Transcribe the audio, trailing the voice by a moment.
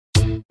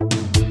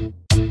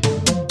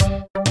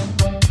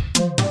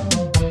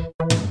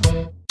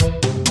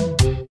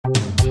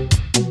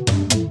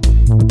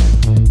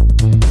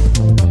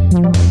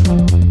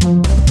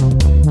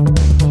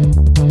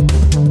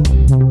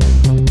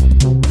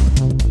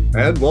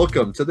And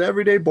welcome to the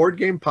Everyday Board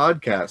Game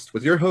Podcast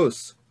with your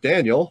hosts,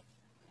 Daniel.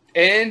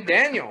 And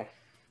Daniel.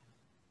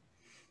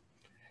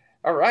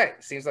 All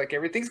right. Seems like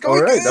everything's going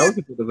All right, good. that was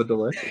a bit of a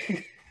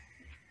delay.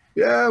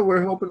 Yeah,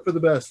 we're hoping for the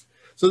best.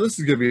 So this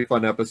is going to be a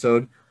fun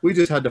episode. We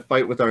just had to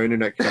fight with our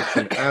internet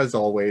connection, as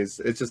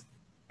always. It's just,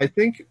 I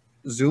think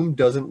Zoom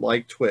doesn't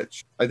like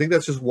Twitch. I think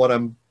that's just what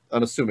I'm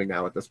unassuming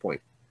now at this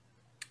point.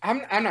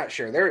 I'm not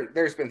sure.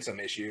 There's been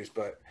some issues,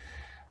 but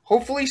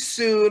hopefully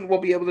soon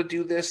we'll be able to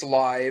do this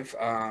live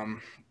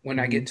when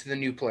I get to the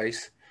new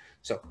place.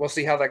 So we'll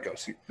see how that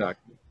goes.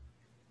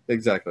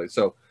 Exactly.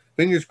 So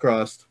fingers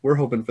crossed. We're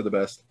hoping for the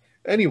best.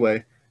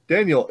 Anyway,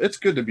 Daniel, it's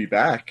good to be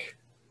back.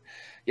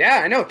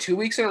 Yeah, I know. 2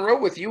 weeks in a row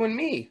with you and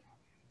me.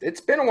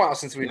 It's been a while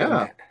since we've done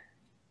that.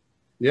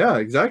 Yeah,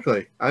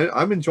 exactly.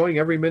 I'm enjoying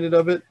every minute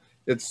of it.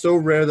 It's so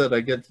rare that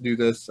I get to do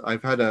this.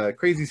 I've had a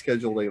crazy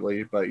schedule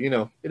lately, but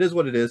it is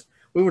what it is.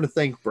 We want to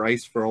thank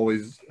Bryce for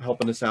always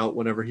helping us out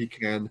whenever he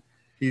can.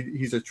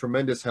 He's a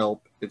tremendous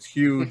help. It's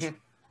huge. Mm-hmm.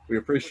 We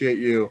appreciate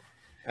you.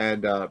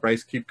 And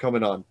Bryce, keep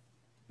coming on.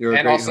 You're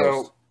a great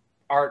host.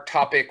 Our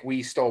topic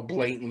we stole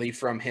blatantly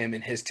from him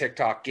in his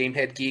TikTok,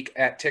 Gamehead Geek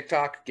at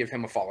TikTok. Give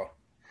him a follow.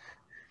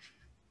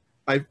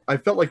 I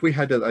felt like we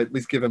had to at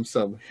least give him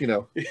some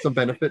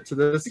benefit to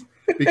this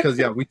because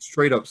we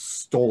straight up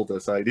stole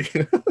this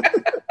idea.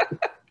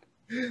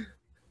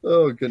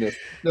 Oh goodness.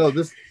 No,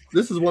 this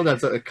is one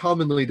that's a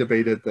commonly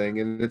debated thing,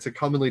 and it's a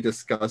commonly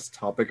discussed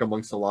topic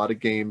amongst a lot of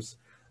games.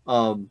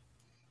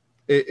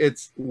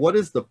 It's what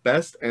is the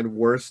best and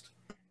worst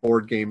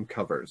board game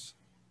covers?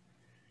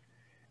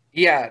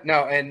 Yeah,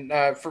 no,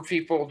 and for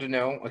people to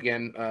know,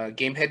 again,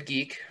 Gamehead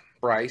Geek,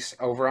 Bryce,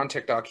 over on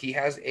TikTok, he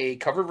has a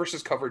cover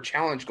versus cover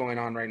challenge going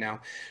on right now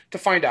to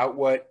find out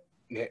what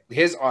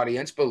his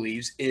audience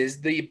believes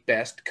is the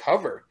best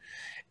cover.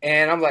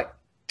 And I'm like,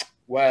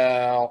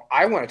 well,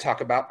 I want to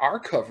talk about our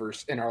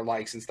covers and our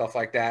likes and stuff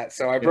like that.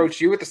 So I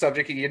broached you with the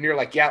subject, and you're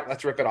like, yeah,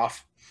 let's rip it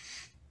off.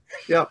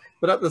 Yeah,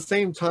 but at the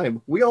same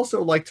time, we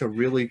also like to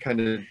really kind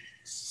of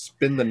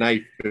spin the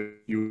knife, if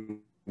you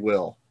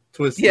will,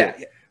 twist it. Yeah.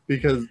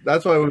 Because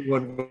that's why we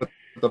went with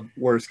the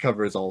worst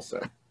covers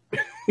also.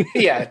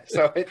 Yeah,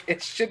 so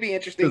it should be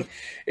interesting.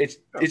 It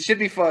should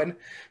be fun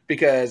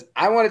because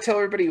I want to tell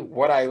everybody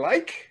what I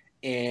like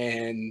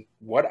and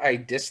what I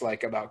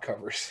dislike about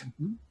covers.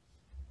 Mm-hmm.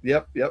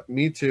 Yep,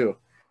 me too.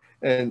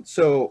 And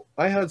so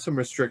I had some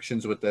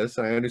restrictions with this,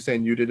 and I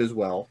understand you did as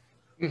well.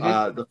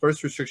 Mm-hmm. The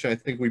first restriction I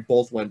think we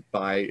both went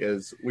by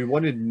is we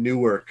wanted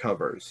newer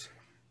covers.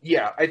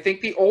 Yeah, I think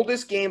the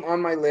oldest game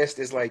on my list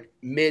is like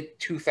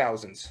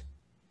mid-2000s.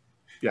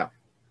 Yeah.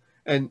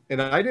 And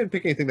I didn't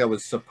pick anything that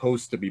was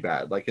supposed to be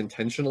bad, like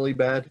intentionally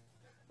bad.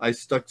 I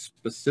stuck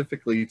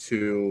specifically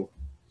to,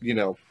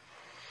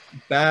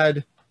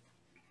 bad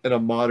in a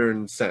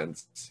modern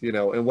sense,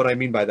 and what I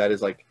mean by that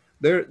is like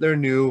they're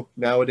new.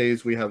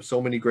 Nowadays we have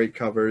so many great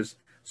covers,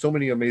 so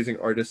many amazing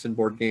artists in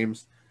board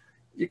games.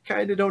 You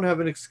kind of don't have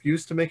an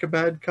excuse to make a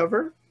bad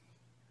cover.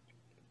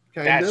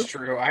 That's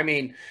true. I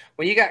mean,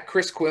 when you got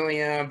Chris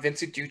Quilliam,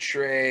 Vincent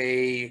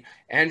Dutray,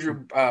 Andrew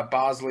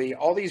Bosley,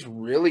 all these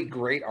really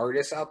great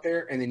artists out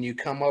there, and then you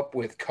come up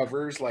with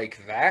covers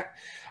like that.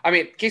 I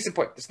mean, case in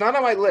point, it's not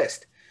on my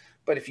list,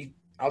 but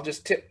I'll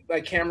just tip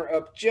my camera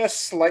up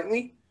just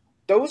slightly.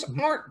 Those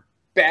aren't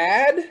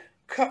bad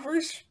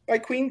covers by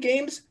Queen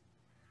Games,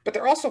 but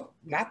they're also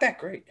not that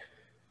great.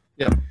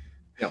 Yeah.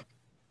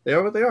 They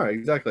are what they are,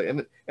 exactly.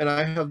 And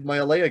I have my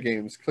Alea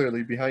games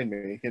clearly behind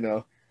me,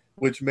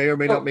 which may or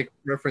may not make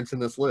reference in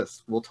this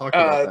list. We'll talk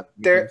about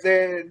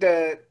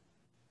that.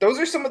 Those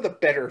are some of the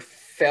better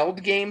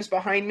Feld games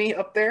behind me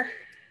up there.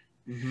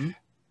 Mm-hmm.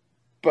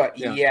 But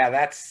yeah,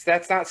 that's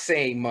not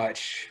saying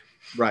much.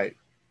 Right,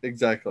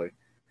 exactly.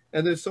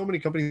 And there's so many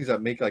companies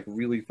that make like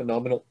really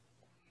phenomenal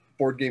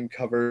board game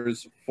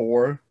covers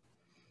for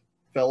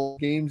Feld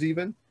games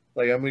even.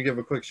 Like I'm going to give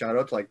a quick shout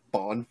out to like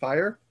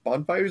Bonfire.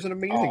 Bonfire is an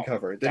amazing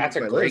cover. That's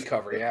a great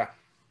cover, yeah.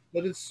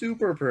 But it's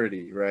super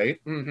pretty,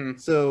 right? Mm-hmm.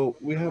 So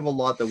we have a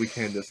lot that we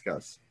can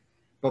discuss.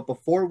 But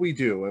before we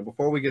do, and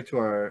before we get to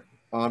our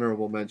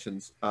honorable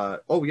mentions,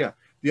 the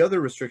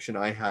other restriction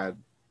I had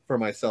for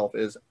myself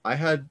is I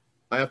have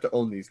to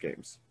own these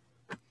games.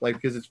 Like,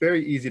 because it's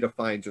very easy to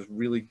find just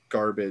really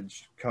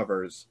garbage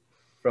covers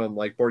from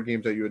like board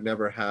games that you would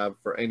never have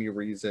for any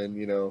reason,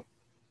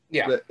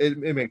 Yeah.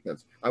 It makes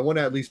sense. I want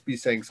to at least be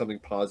saying something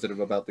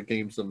positive about the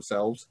games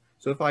themselves.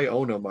 So if I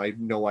own them, I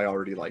know I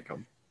already like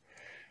them.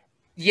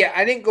 Yeah,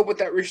 I didn't go with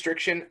that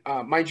restriction.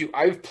 Mind you,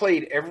 I've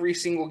played every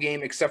single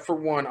game except for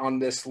one on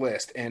this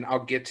list, and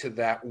I'll get to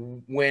that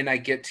when I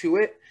get to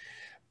it.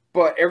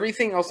 But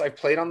everything else I've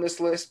played on this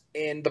list,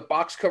 and the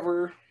box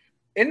cover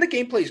and the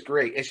gameplay is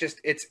great. It's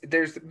just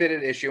there's a bit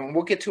of an issue, and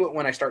we'll get to it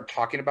when I start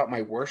talking about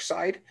my worst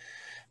side.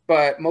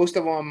 But most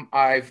of them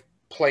I've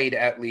played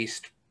at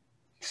least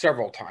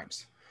several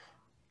times.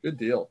 Good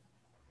deal.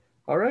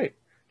 All right.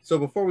 So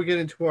before we get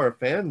into our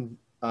fan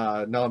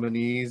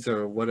nominees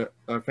or what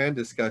our fan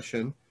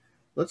discussion,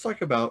 let's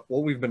talk about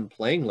what we've been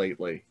playing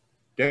lately.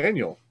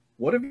 Daniel,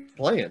 what have you been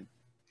playing?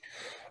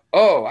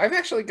 Oh, I've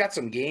actually got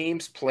some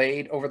games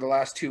played over the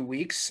last 2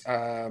 weeks.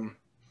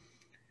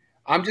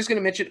 I'm just going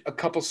to mention a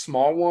couple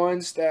small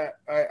ones that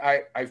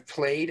I've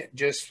played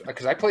just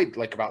because I played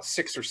like about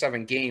 6 or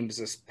 7 games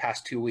this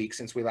past 2 weeks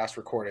since we last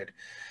recorded.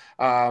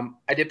 I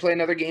did play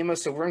another game of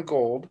Silver and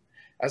Gold,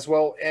 as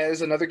well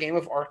as another game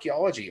of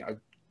Archaeology.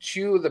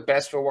 Two of the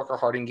best Phil Walker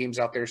Harding games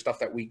out there, stuff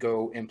that we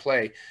go and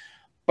play.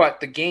 But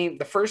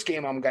the first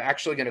game I'm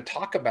actually going to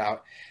talk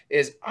about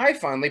is I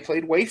finally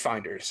played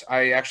Wayfinders.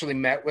 I actually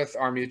met with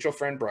our mutual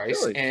friend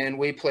Bryce, Really? and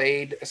we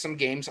played some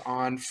games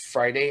on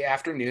Friday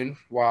afternoon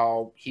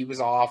while he was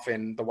off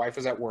and the wife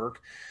was at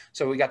work.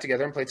 So we got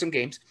together and played some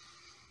games.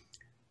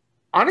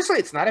 Honestly,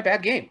 it's not a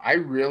bad game. I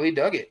really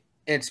dug it.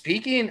 And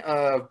speaking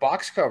of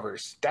box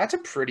covers, that's a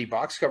pretty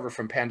box cover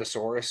from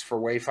Pandasaurus for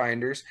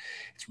Wayfinders.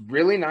 It's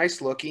really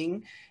nice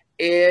looking.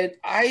 And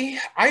I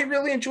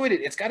really enjoyed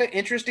it. It's got an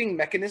interesting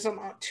mechanism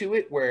to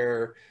it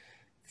where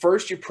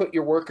first you put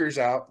your workers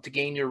out to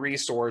gain your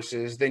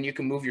resources, then you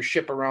can move your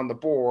ship around the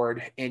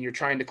board, and you're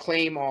trying to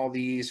claim all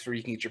these so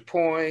you can get your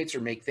points or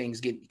make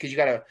things get, because you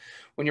gotta,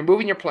 when you're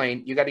moving your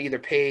plane, you gotta either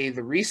pay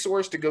the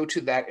resource to go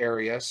to that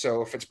area.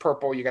 So if it's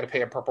purple, you gotta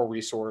pay a purple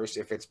resource.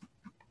 If it's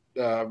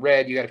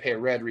red, you gotta pay a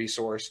red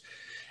resource,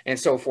 and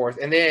so forth.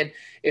 And then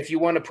if you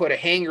want to put a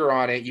hanger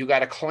on it, you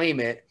gotta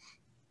claim it.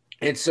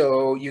 And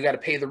so you got to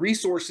pay the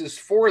resources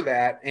for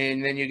that,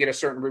 and then you get a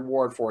certain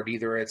reward for it.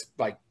 Either it's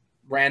like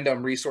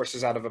random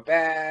resources out of a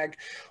bag,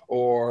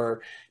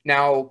 or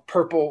now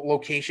purple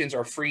locations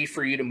are free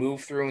for you to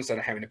move through instead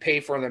of having to pay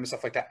for them and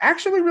stuff like that.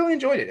 Actually really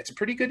enjoyed it. It's a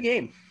pretty good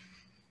game.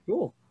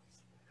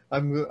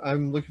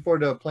 I'm looking forward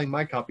to playing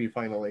my copy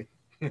finally.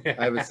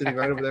 I have it sitting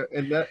right over there,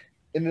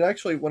 and it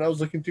actually, when I was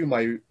looking through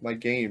my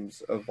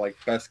games of like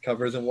best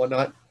covers and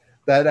whatnot,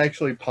 that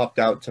actually popped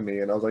out to me,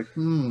 and I was like,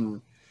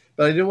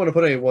 but I didn't want to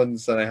put any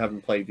ones that I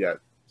haven't played yet,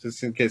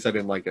 just in case I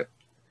didn't like it.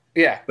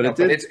 Yeah, But no, it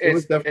did. It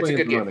was it's a definitely in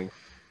good the game. running.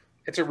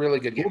 It's a really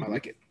good game. Cool. I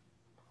like it.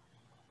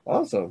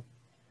 Awesome.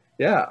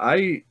 Yeah,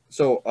 I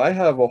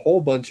have a whole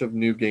bunch of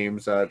new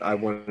games that I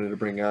wanted to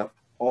bring up.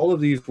 All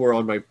of these were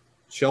on my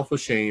shelf of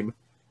shame,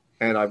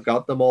 and I've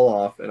got them all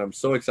off, and I'm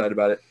so excited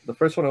about it. The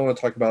first one I want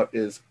to talk about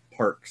is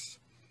Parks.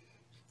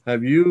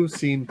 Have you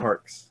seen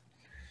Parks?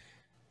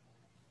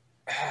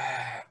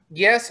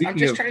 Yes, I'm Speaking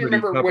just of trying to pretty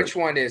remember covers, which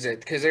one is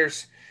it, because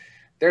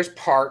there's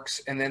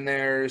Parks, and then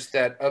there's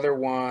that other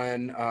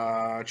one,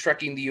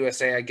 Trekking the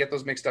USA. I get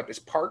those mixed up. Is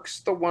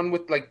Parks the one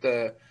with like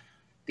the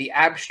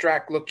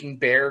abstract looking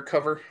bear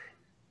cover?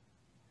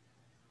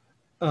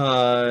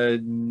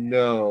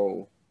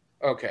 no,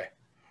 Okay,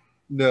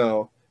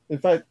 no. In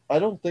fact, I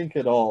don't think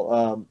at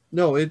all.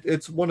 No,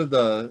 it's one of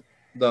the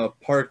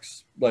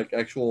Parks like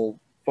actual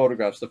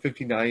photographs, the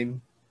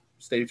 59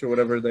 states or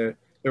whatever they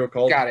were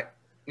called. got it.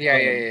 Yeah.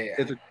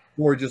 It's a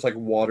gorgeous like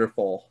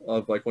waterfall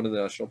of like one of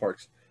the national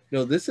parks.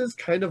 No, this is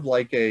kind of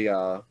like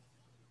a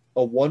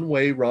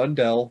one-way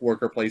rondel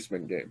worker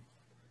placement game.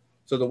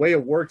 So the way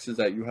it works is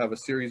that you have a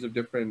series of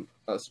different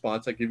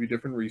spots that give you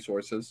different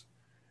resources.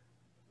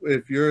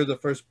 If you're the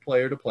first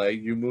player to play,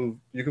 you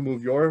can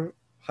move your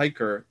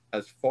hiker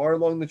as far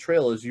along the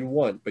trail as you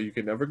want, but you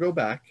can never go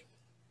back,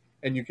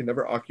 and you can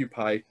never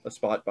occupy a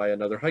spot by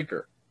another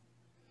hiker.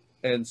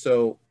 And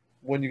so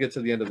when you get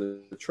to the end of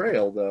the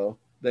trail, though,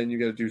 then you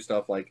got to do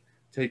stuff like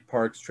take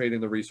parks, trade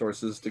in the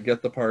resources to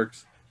get the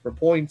parks for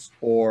points,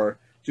 or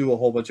do a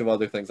whole bunch of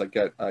other things like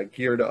get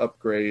gear to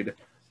upgrade.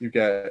 You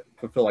get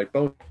fulfill like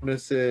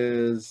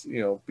bonuses,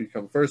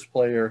 become first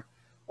player,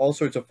 all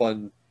sorts of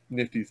fun,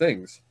 nifty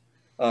things.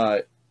 Uh,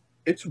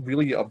 it's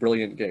really a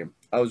brilliant game.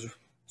 I was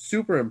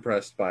super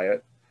impressed by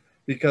it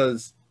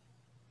because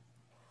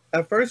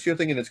at first you're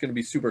thinking it's going to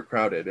be super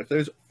crowded. If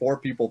there's 4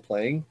 people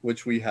playing,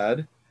 which we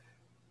had,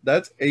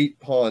 that's 8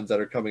 pawns that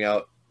are coming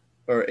out,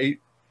 or 8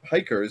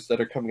 hikers that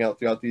are coming out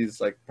throughout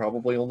these like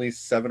probably only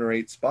 7 or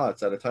 8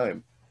 spots at a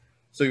time.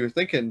 So you're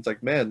thinking it's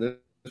like, man, there's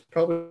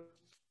probably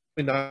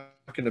not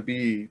going to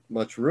be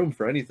much room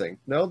for anything.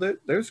 No,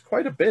 there's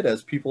quite a bit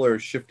as people are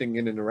shifting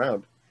in and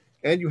around.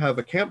 And you have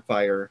a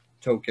campfire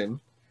token,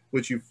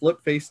 which you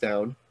flip face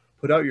down,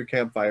 put out your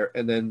campfire,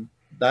 and then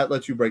that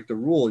lets you break the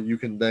rule. You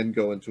can then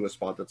go into a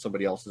spot that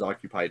somebody else has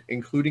occupied,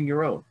 including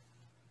your own.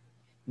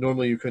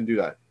 Normally you couldn't do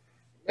that.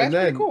 And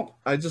that's pretty then cool.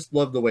 I just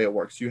love the way it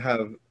works. You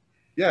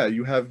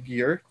have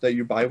gear that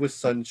you buy with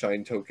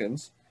sunshine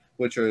tokens,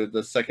 which are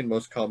the second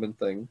most common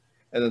thing.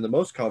 And then the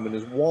most common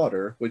is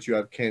water, which you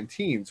have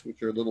canteens,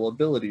 which are little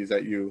abilities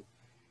that you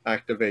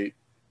activate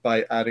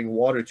by adding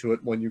water to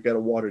it when you get a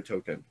water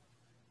token.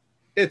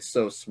 It's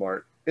so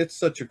smart. It's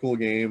such a cool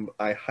game.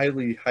 I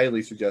highly,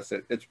 highly suggest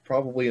it. It's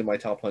probably in my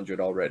top 100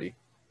 already.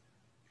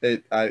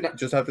 I No,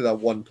 just after that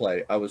one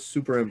play, I was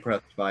super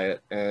impressed by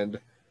it, and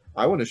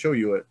I want to show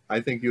you it. I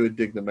think you would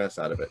dig the mess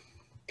out of it.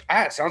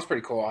 it sounds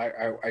pretty cool.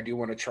 I do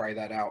want to try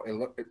that out.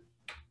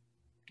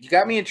 You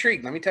got me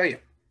intrigued. Let me tell you.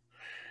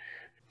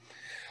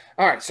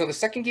 All right, so the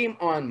second game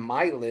on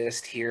my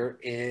list here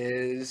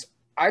is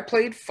I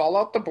played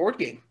Fallout the board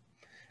game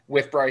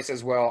with Bryce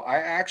as well. I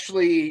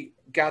actually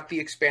got the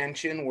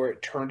expansion where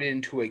it turned it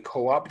into a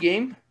co-op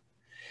game.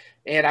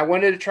 and I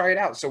wanted to try it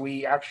out. So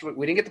we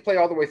didn't get to play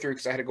all the way through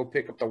because I had to go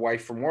pick up the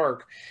wife from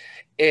work.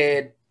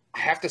 And I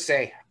have to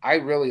say, I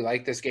really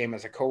like this game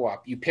as a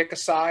co-op. You pick a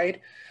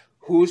side,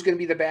 who's going to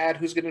be the bad,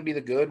 who's going to be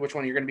the good, which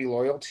one you're going to be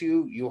loyal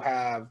to. You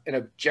have an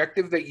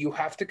objective that you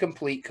have to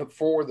complete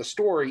for the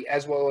story,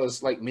 as well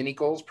as like mini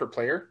goals per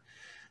player.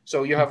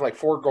 So you have like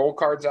 4 goal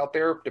cards out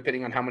there,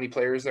 depending on how many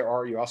players there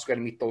are. You also got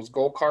to meet those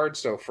goal cards.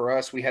 So for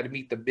us, we had to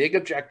meet the big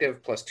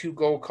objective plus 2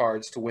 goal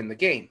cards to win the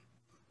game.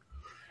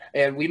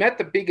 And we met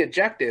the big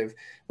objective.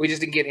 We just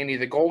didn't get any of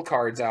the gold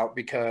cards out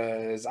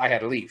because I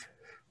had to leave.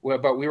 Well,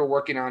 but we were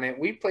working on it.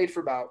 We played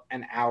for about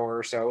an hour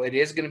or so. It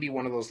is going to be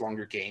one of those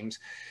longer games.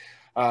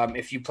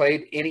 If you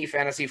played any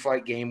Fantasy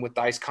Flight game with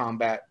dice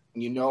combat,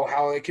 you know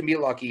how it can be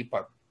lucky.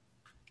 But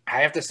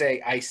I have to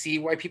say, I see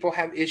why people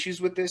have issues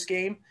with this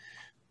game.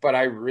 But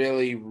I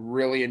really,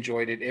 really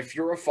enjoyed it. If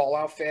you're a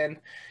Fallout fan,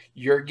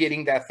 you're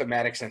getting that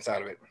thematic sense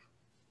out of it,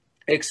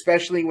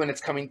 especially when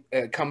it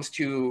comes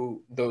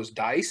to those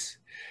dice,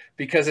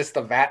 because it's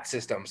the VAT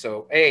system.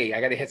 So, hey,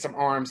 I got to hit some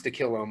arms to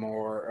kill them,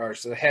 or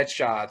some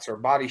headshots or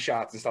body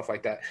shots and stuff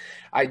like that.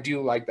 I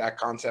do like that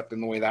concept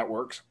and the way that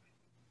works.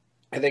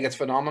 I think it's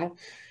phenomenal.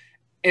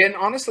 And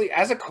honestly,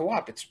 as a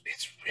co-op, it's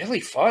really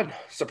fun.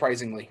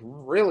 Surprisingly,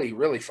 really,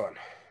 really fun.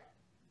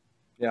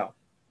 Yeah.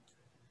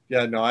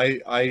 Yeah, no,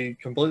 I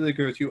completely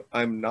agree with you.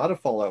 I'm not a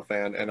Fallout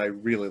fan, and I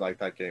really like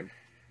that game.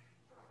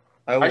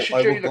 I should show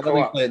you the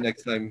gladly co-op. play it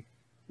next time.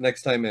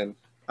 Next time in,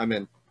 I'm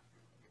in.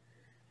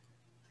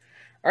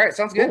 All right,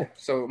 sounds Cool. good.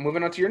 So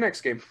moving on to your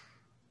next game.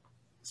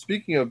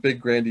 Speaking of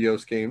big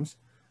grandiose games,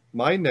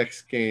 my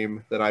next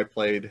game that I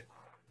played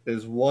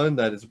is one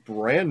that is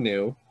brand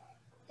new.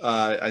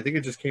 I think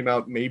it just came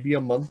out maybe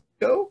a month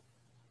ago,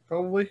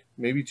 probably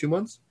maybe 2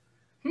 months.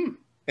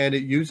 And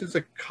it uses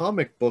a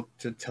comic book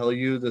to tell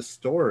you the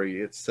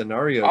story. It's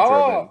scenario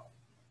driven.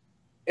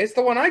 It's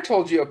the one I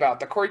told you about,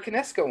 the Corey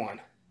Kinesko one.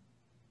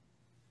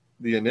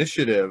 The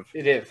Initiative.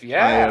 It is,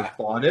 yeah. I have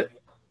bought it,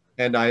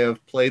 and I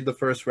have played the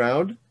first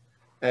round,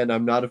 and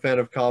I'm not a fan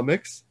of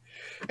comics,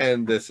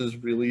 and this is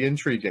really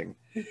intriguing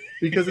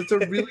because it's a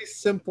really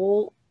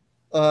simple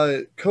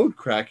code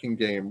cracking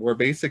game where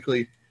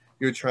basically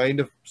you're trying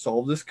to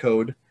solve this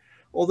code.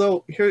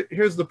 Although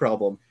here's the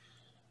problem: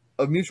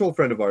 a mutual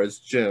friend of ours,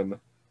 Jim,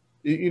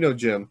 you know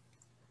Jim.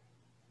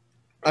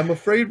 I'm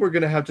afraid we're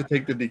gonna have to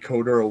take the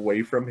decoder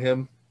away from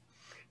him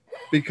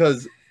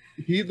because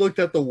he looked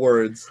at the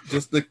words,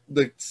 just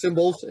the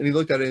symbols, and he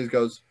looked at it and he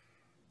goes,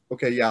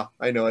 "Okay, yeah,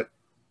 I know it."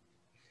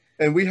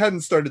 And we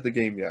hadn't started the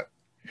game yet.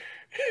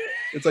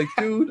 It's like,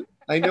 dude,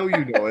 I know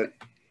you know it,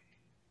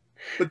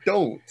 but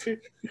don't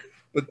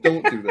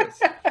do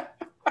this.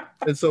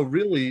 And so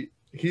really,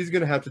 he's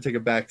going to have to take a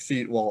back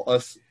seat while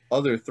us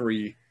other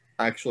 3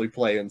 actually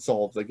play and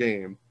solve the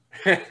game.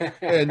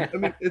 And I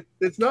mean,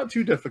 it's not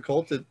too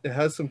difficult. It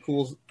has some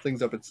cool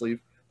things up its sleeve.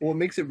 But what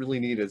makes it really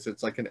neat is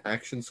it's like an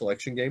action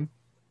selection game.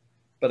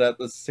 But at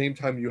the same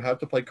time, you have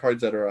to play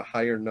cards that are a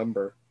higher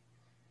number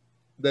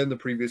than the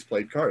previous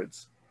played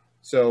cards.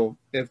 So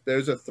if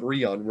there's a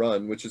 3 on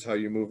run, which is how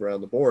you move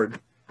around the board,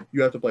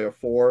 you have to play a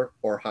 4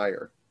 or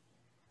higher.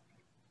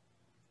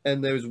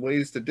 And there's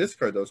ways to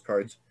discard those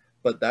cards,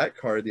 but that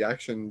card, the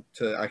action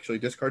to actually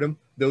discard them,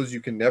 those you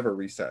can never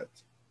reset.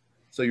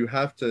 So you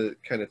have to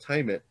kind of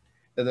time it.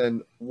 And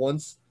then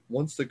once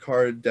the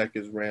card deck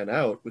is ran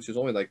out, which is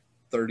only like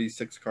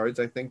 36 cards,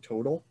 I think,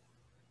 total,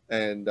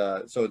 and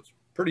so it's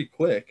pretty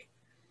quick.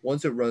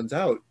 Once it runs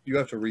out, you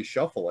have to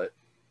reshuffle it,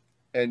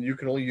 and you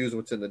can only use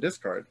what's in the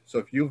discard. So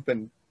if you've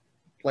been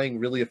playing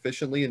really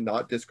efficiently and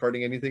not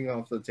discarding anything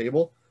off the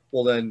table,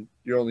 well, then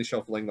you're only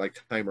shuffling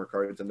like timer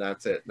cards, and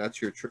that's it. And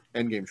that's your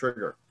endgame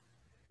trigger.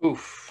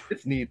 Oof.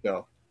 It's neat,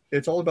 though.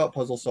 It's all about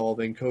puzzle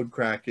solving, code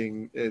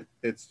cracking.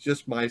 It's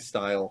just my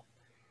style.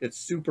 It's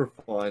super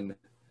fun.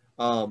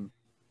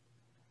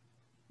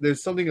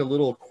 There's something a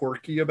little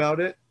quirky about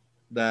it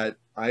that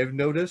I've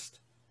noticed,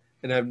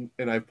 and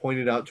I've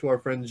pointed out to our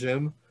friend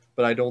Jim,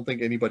 but I don't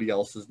think anybody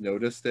else has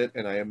noticed it,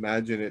 and I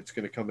imagine it's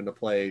going to come into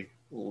play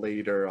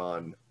later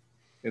on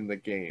in the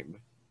game.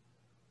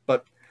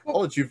 But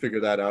I'll let you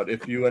figure that out.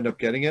 If you end up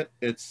getting it,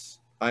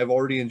 I've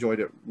already enjoyed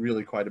it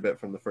really quite a bit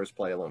from the first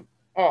play alone.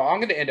 Oh, I'm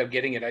going to end up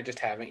getting it. I just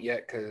haven't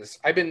yet because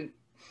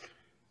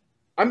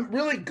I'm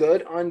really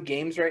good on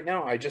games right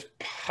now. I just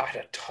bought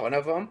a ton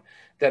of them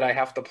that I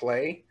have to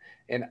play.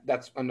 And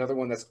that's another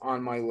one that's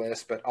on my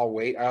list, but I'll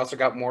wait. I also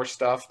got more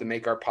stuff to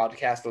make our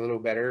podcast a little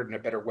better and a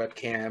better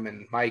webcam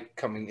and mic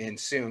coming in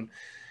soon.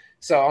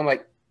 So I'm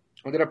like,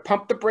 I'm going to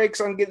pump the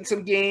brakes on getting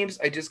some games.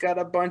 I just got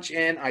a bunch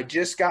in. I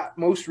just got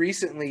most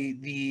recently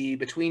the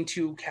Between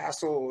Two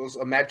Castles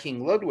of Mad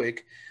King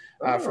Ludwig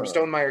from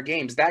Stonemaier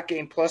Games. That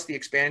game plus the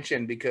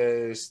expansion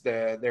because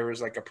there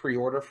was like a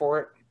pre-order for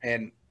it.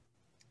 And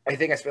I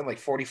think I spent like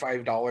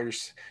 $45 to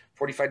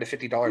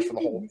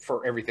 $50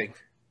 for everything.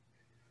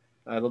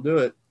 That'll do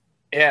it.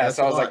 Yeah, that's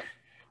so I was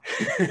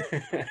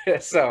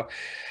like, so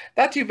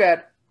not too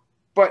bad.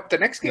 But the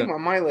next game Yeah.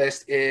 on my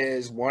list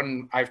is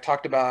one I've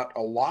talked about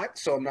a lot,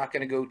 so I'm not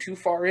going to go too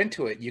far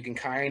into it. You can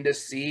kind of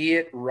see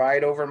it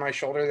right over my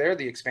shoulder there,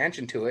 the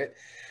expansion to it,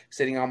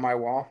 sitting on my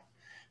wall.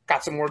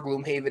 Got some more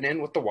Gloomhaven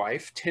in with the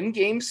wife. 10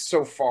 games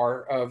so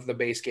far of the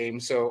base game,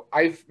 so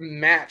I've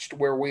matched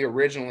where we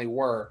originally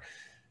were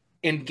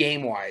in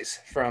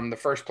game-wise from the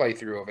first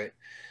playthrough of it.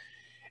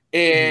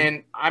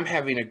 And I'm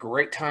having a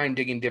great time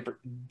digging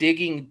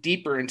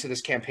deeper into this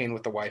campaign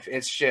with the wife.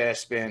 It's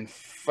just been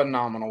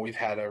phenomenal. We've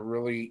had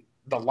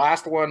the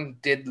last one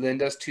did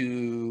lend us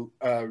to,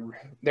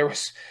 there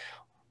was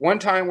one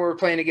time we were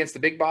playing against the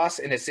big boss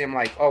and it seemed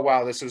like, oh,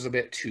 wow, this was a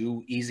bit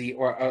too easy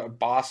or a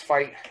boss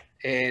fight.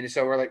 And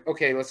so we're like,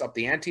 okay, let's up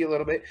the ante a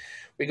little bit.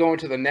 We go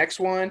into the next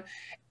one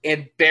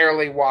and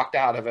barely walked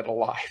out of it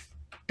alive.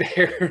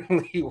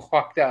 Barely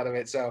walked out of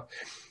it. So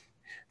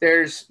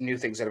there's new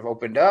things that have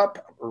opened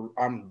up.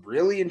 I'm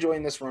really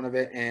enjoying this run of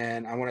it,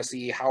 and I want to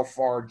see how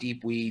far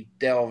deep we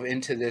delve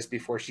into this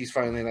before she's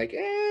finally like,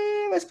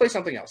 let's play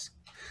something else.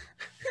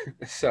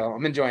 So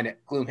I'm enjoying it.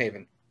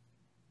 Gloomhaven.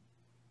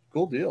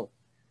 Cool deal.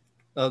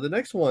 The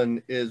next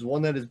one is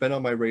one that has been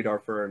on my radar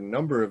for a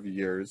number of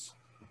years,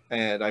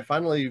 and I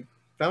finally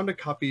found a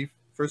copy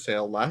for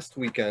sale last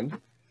weekend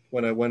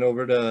when I went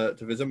over to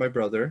visit my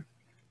brother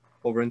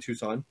over in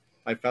Tucson.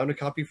 I found a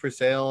copy for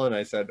sale, and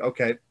I said,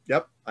 okay,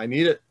 yep, I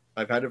need it.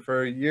 I've had it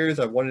for years.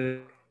 I've wanted it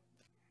in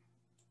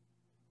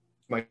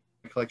my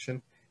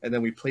collection, and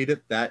then we played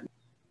it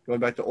going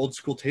back to old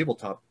school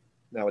tabletop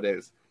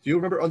nowadays. Do you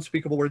remember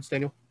Unspeakable Words,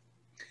 Daniel?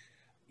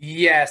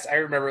 Yes, I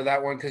remember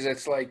that one because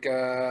it's like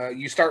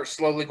you start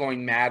slowly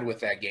going mad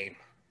with that game.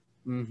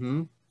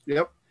 Mm-hmm.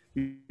 Yep.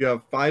 You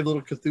have 5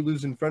 little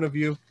Cthulhus in front of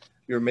you.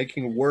 You're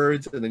making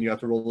words, and then you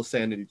have to roll a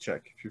sanity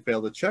check. If you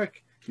fail the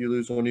check, you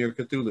lose one of your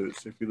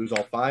Cthulhus. If you lose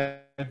all 5,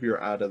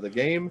 you're out of the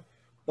game.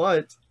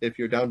 But if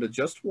you're down to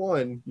just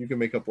 1, you can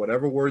make up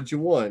whatever words you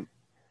want,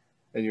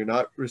 and you're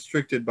not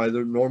restricted by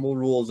the normal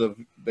rules of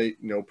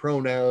no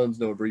pronouns,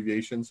 no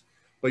abbreviations.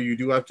 But you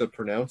do have to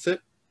pronounce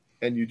it,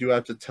 and you do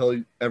have to tell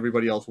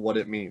everybody else what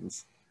it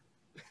means.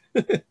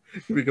 It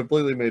can be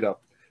completely made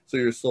up. So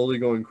you're slowly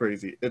going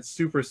crazy. It's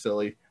super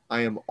silly.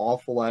 I am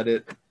awful at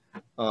it.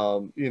 I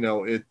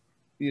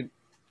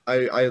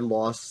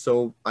lost.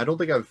 So I don't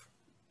think I've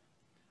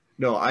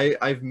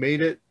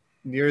made it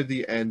near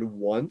the end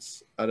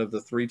once out of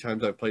the 3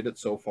 times I've played it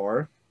so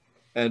far,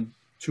 and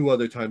 2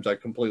 other times I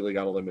completely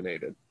got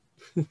eliminated.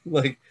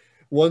 Like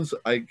once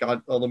I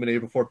got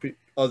eliminated before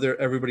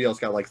everybody else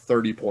got like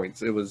 30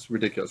 points. It was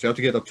ridiculous. You have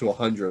to get up to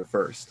 100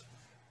 first.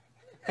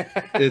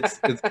 It's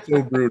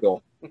so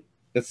brutal.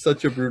 It's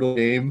such a brutal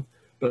game,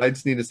 but I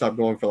just need to stop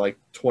going for like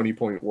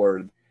 20-point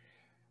words.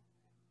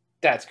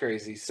 That's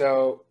crazy.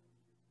 So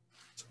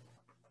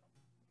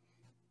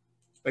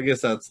I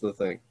guess that's the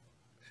thing.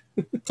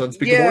 It's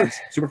Unspeakable Words.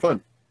 Super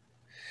fun.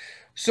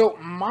 So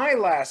my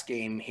last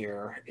game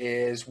here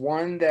is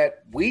one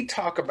that we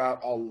talk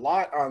about a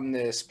lot on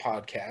this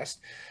podcast.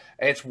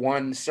 It's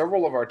won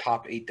several of our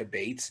top 8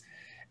 debates,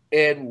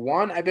 and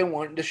one I've been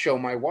wanting to show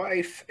my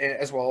wife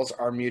as well as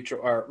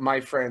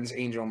my friends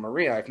Angel and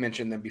Maria. I've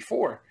mentioned them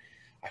before.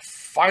 I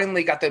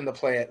finally got them to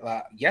play it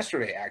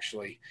yesterday,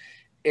 actually,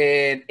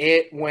 and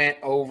it went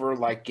over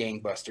like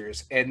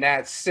gangbusters. And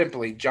that's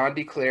simply John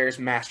DeClare's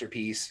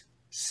masterpiece,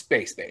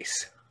 Space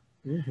Base.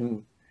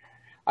 Mm-hmm.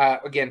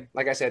 Again,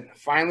 like I said,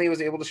 finally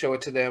was able to show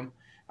it to them.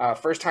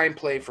 First time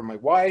play for my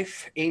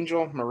wife,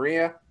 Angel,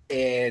 Maria,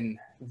 and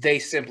they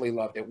simply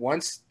loved it.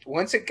 Once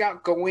it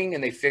got going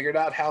and they figured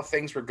out how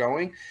things were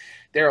going,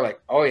 they were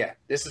like, "Oh yeah,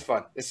 this is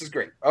fun. This is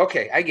great.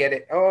 Okay, I get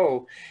it."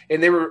 Oh,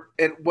 and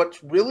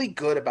what's really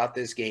good about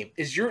this game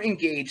is you're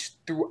engaged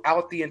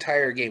throughout the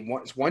entire game.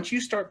 Once you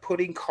start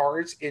putting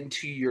cards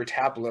into your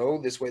tableau,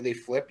 this way they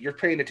flip, you're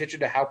paying attention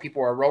to how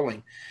people are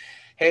rolling.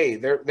 Hey,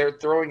 they're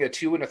throwing a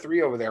 2 and a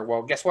 3 over there.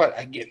 Well, guess what?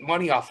 I get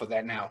money off of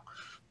that now.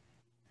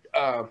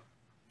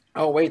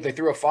 Oh wait, they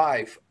threw a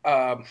 5.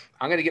 I'm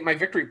gonna get my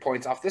victory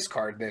points off this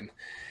card then.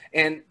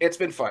 And it's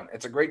been fun.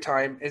 It's a great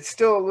time. It's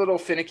still a little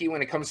finicky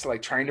when it comes to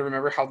like trying to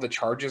remember how the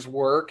charges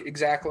work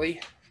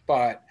exactly,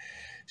 but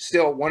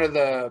still one of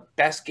the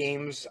best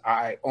games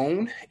I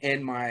own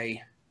in my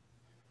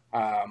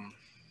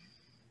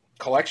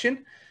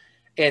collection.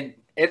 And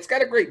it's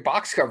got a great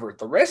box cover.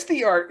 The rest of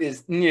the art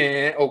is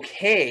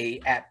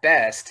okay at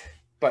best,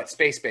 but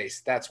Space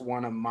Base, that's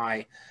one of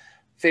my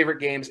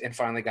favorite games and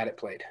finally got it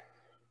played.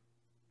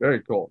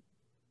 Very cool.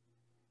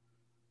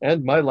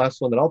 And my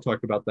last one that I'll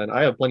talk about then,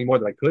 I have plenty more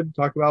that I could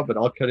talk about, but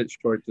I'll cut it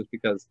short just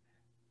because,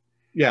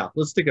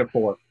 let's stick at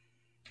 4.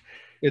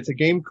 It's a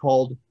game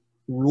called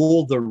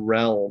Rule the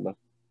Realm,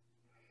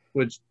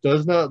 which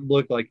does not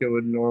look like it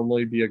would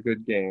normally be a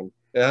good game.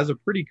 It has a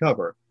pretty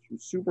cover,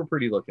 super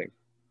pretty looking.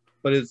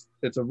 But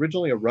it's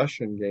originally a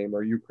Russian game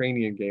or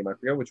Ukrainian game. I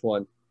forget which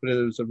one, but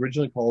it was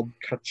originally called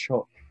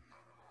Kachok.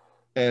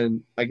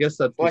 And I guess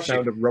that's the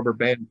sound of rubber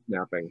band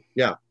snapping.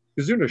 Yeah,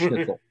 Kazuna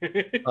Schnitzel.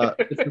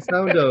 It's the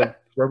sound of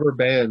rubber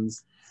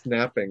bands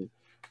snapping.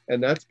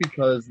 And that's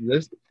because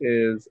this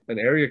is an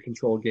area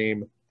control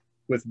game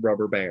with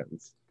rubber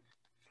bands.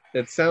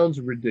 It sounds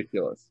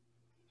ridiculous.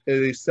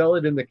 They sell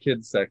it in the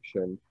kids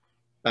section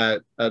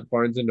at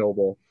Barnes and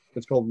Noble.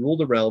 It's called Rule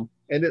the Realm,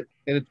 and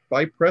it's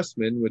by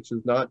Pressman, which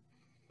is not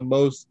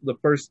the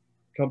first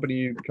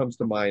company that comes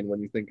to mind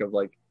when you think of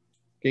like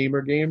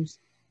gamer games.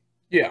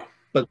 Yeah.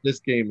 But this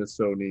game is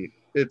so neat.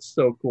 It's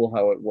so cool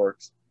how it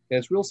works. And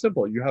it's real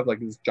simple. You have like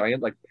this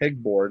giant like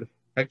pegboard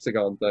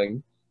hexagon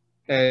thing,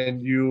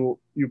 and you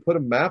put a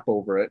map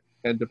over it,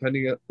 and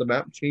the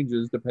map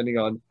changes depending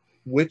on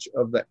which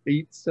of the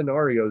 8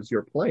 scenarios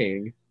you're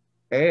playing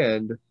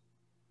and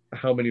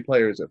how many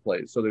players it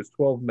plays. So there's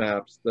 12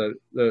 maps.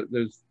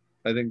 There's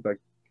I think like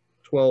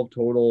 12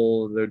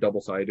 total. They're double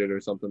sided or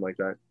something like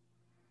that.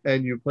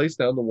 And you place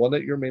down the one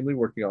that you're mainly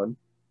working on,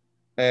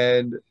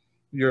 and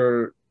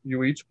you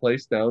each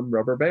place down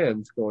rubber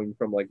bands going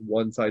from like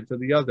one side to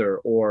the other,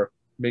 or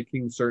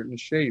making certain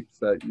shapes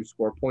that you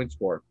score points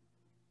for.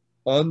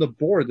 On the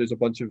board, there's a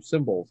bunch of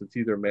symbols. It's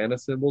either mana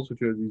symbols,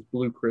 which are these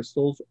blue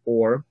crystals,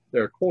 or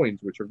there are coins,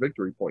 which are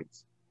victory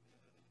points.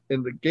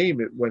 In the game,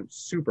 it went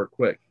super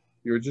quick.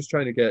 You were just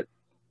trying to get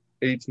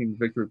 18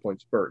 victory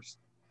points first.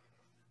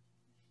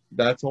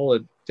 That's all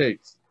it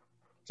takes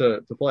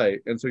to play.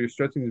 And so you're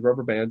stretching these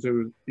rubber bands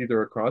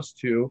either across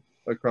 2,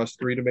 across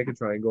 3 to make a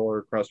triangle, or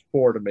across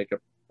 4 to make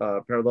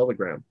a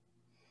parallelogram.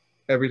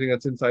 Everything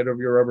that's inside of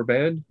your rubber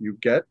band, you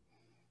get,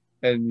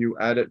 and you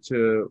add it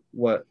to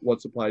what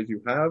supplies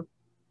you have,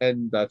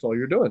 and that's all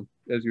you're doing,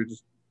 is you're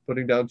just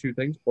putting down 2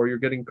 things, or you're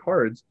getting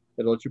cards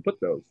that let you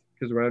put those,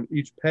 because around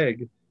each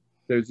peg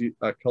there's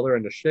a color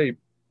and a shape.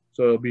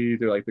 So it'll be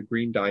either like the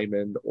green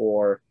diamond,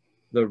 or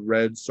the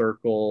red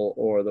circle,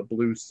 or the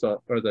blue sun,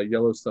 or the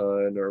yellow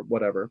sun, or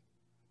whatever.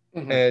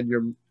 Mm-hmm.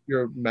 And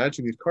you're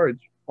matching these cards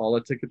all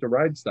a Ticket to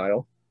Ride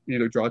style. You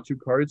either draw 2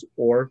 cards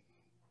or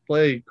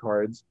play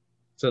cards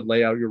to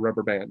lay out your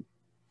rubber band.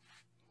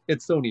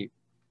 It's so neat.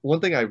 One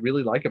thing I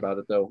really like about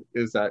it, though,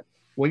 is that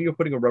when you're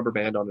putting a rubber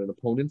band on an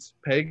opponent's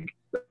peg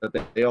that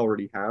they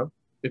already have,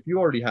 if you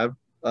already have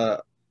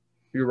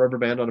your rubber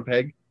band on a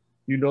peg,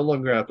 you no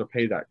longer have to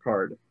pay that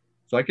card.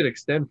 So I could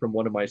extend from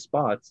one of my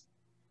spots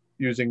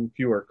using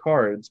fewer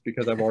cards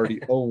because I've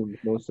already owned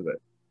most of it.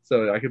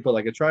 So I could put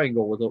like a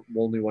triangle with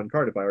only 1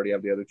 card if I already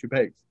have the other 2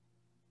 pegs.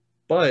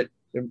 But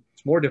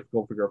it's more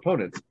difficult for your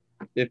opponents.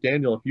 If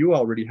you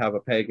already have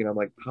a peg and I'm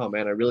like, oh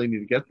man, I really need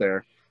to get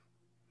there,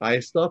 I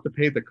still have to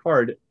pay the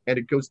card, and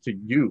it goes to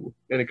you,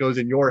 and it goes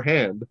in your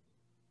hand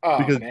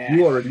because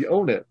you already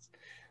own it.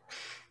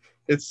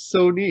 It's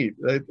so neat.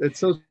 It's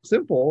so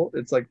simple.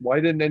 It's like, why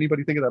didn't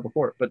anybody think of that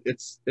before? But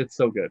it's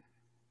so good.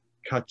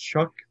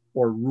 Kachuk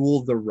or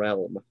Rule the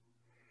Realm.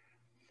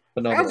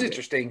 Phenomenal. Sounds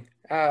interesting.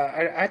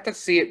 I have to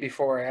see it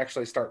before I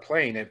actually start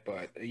playing it,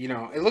 but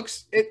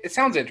it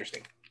sounds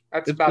interesting.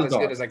 That's about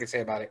bizarre. As good as I can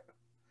say about it.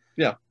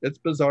 Yeah, it's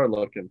bizarre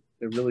looking.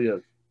 It really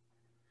is.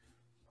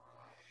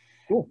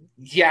 Cool.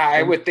 Yeah,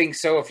 I would think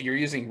so if you're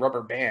using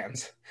rubber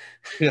bands.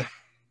 Yeah.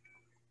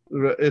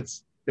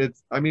 It's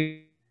I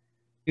mean,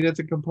 it's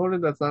a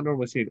component that's not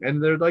normally seen.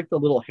 And they're like the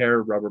little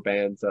hair rubber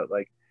bands that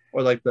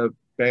or like the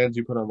bands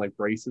you put on like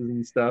braces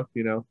and stuff,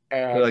 They're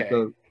like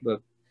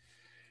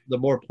the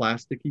more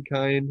plasticky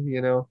kind,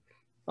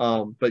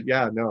 But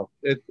yeah, no,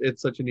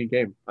 it's such a neat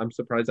game. I'm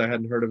surprised I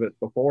hadn't heard of it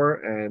before,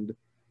 and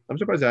I'm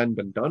surprised it hadn't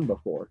been done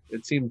before.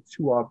 It seemed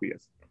too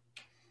obvious.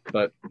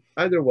 But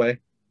either way,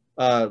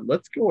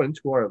 let's go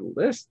into our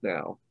list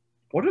now.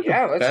 What are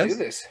the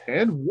best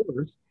and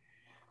worst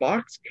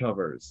box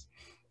covers?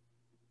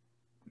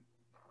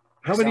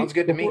 Sounds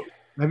good to me.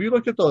 Have you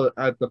looked at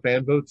the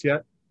fan votes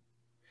yet?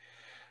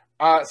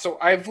 So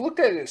I've looked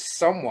at it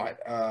somewhat.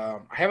 I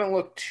haven't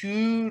looked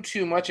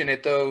too much in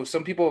it, though.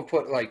 Some people have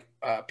put like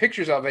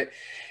pictures of it,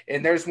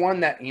 and there's one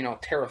that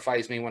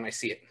terrifies me when I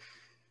see it.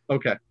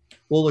 Okay,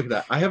 we'll look at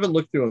that. I haven't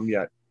looked through them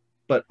yet,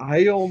 but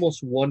I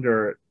almost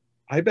wonder.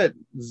 I bet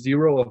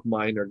 0 of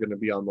mine are going to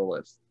be on the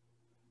list.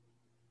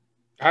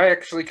 I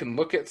actually can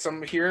look at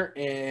some here,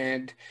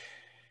 and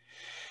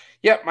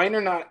yeah, mine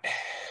are not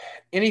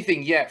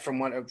anything yet from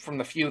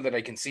the few that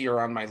I can see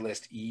are on my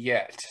list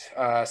yet.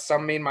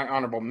 Some made my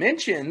honorable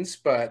mentions,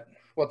 but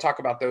we'll talk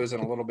about those in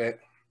a little bit.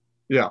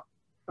 Yeah.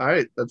 All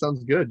right. That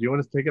sounds good. Do you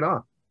want us to take it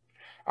off?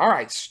 All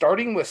right.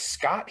 Starting with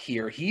Scott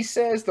here. He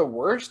says the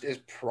worst is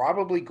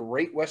probably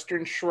Great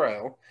Western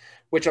Trail,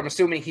 which I'm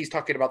assuming he's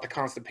talking about the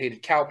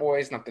Constipated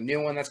Cowboys, not the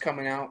new one that's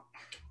coming out.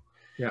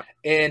 Yeah.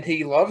 And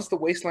he loves the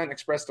Wasteland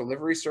Express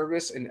delivery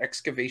service and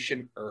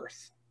Excavation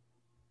Earth.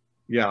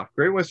 Yeah.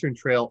 Great Western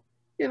Trail,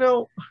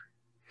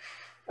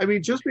 I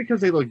mean, just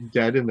because they look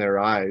dead in their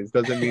eyes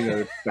doesn't mean that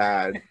it's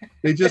bad.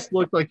 They just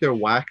look like they're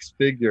wax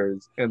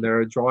figures, and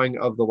they're a drawing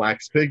of the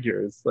wax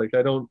figures. Like,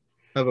 I don't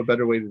have a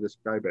better way to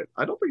describe it.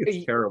 I don't think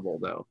it's terrible,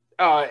 though.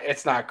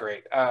 It's not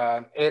great.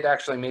 It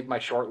actually made my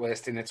short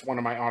list, and it's one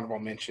of my honorable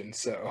mentions.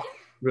 So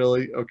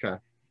really, okay,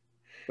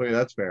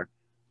 that's fair.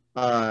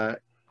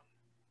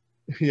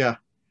 Yeah.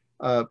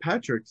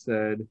 Patrick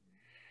said,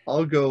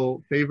 "I'll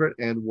go favorite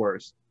and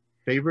worst.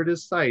 Favorite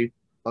is Scythe.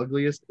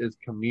 Ugliest is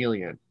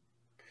Chameleon."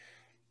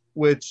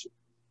 Which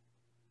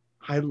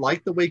I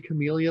like the way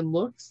Chameleon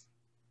looks,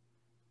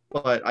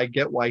 but I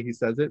get why he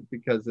says it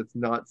because it's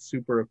not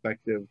super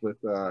effective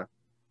with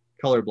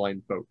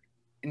colorblind folk.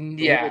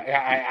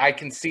 Yeah, I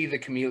can see the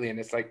chameleon.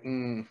 It's like,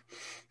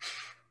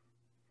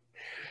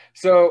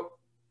 So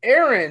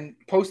Aaron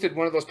posted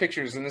one of those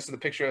pictures, and this is the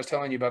picture I was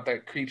telling you about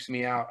that creeps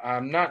me out.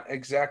 I'm not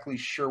exactly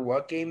sure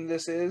what game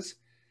this is.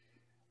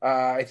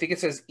 I think it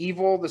says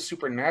Evil, the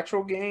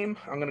Supernatural game.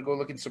 I'm going to go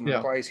look at some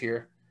replies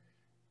here.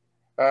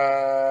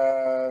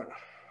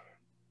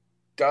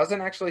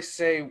 Doesn't actually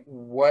say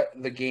what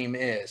the game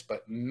is,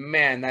 but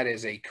man, that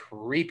is a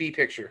creepy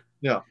picture.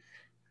 Yeah.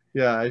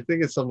 Yeah, I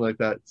think it's something like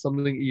that.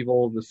 Something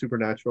Evil, the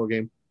Supernatural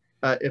game.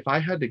 If I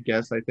had to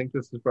guess, I think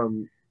this is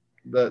from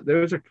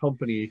there's a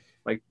company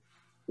like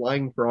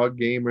Flying Frog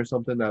Game or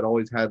something that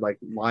always had like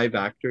live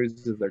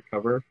actors as their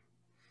cover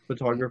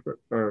photographer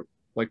or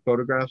like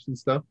photographs and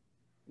stuff.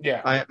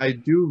 Yeah. I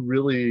do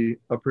really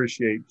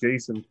appreciate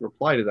Jason's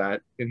reply to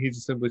that. And he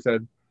just simply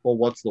said, well,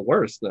 what's the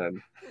worst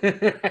then?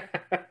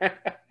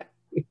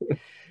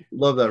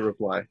 Love that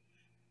reply.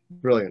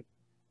 Brilliant.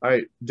 All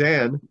right,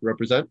 Dan,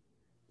 represent.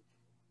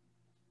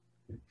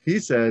 He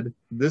said,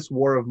 this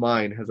War of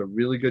Mine has a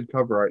really good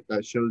cover art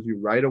that shows you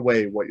right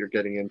away what you're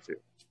getting into.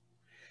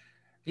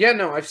 Yeah,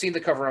 no, I've seen the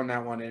cover on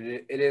that one, and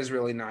it is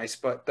really nice.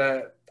 But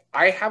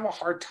I have a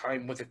hard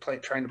time with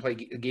trying to play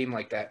a game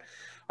like that.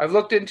 I've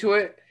looked into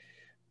it,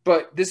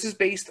 but this is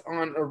based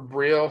on a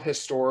real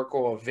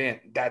historical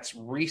event that's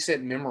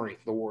recent memory,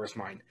 the War is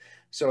Mine.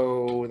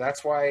 So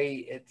that's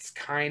why it's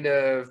kind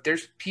of,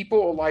 there's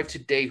people alive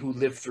today who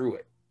lived through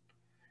it,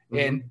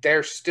 and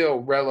they're still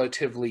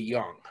relatively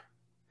young.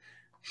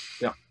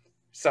 Yeah.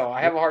 So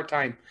I have a hard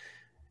time.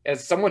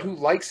 As someone who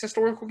likes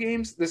historical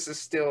games, this is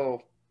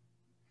still...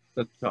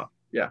 That's tough.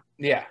 Yeah.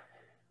 Yeah.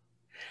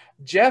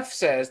 Jeff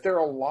says there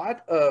are a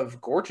lot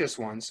of gorgeous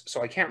ones,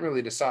 so I can't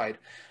really decide.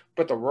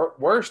 But the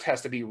worst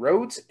has to be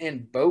roads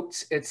and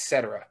boats,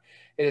 etc.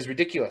 It is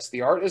ridiculous.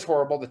 The art is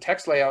horrible. The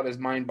text layout is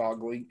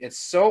mind-boggling. It's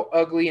so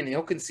ugly and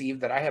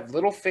ill-conceived that I have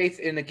little faith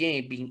in the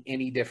game being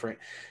any different.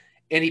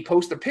 And he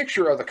posts a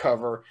picture of the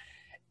cover,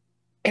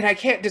 and I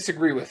can't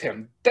disagree with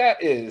him.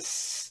 That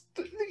is...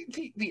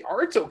 The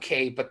art's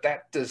okay, but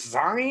that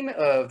design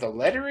of the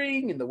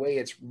lettering and the way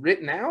it's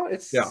written out,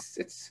 it's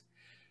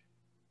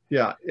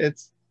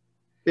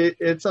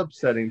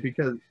upsetting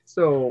because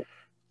so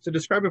to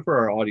describe it for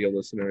our audio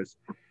listeners,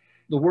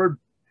 the word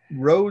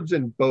roads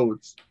and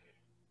boats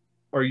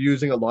are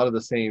using a lot of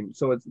the same.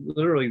 So it's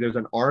literally there's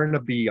an R and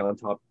a B on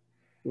top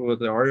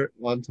with an R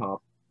on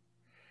top,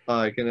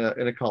 like in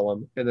a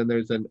column, and then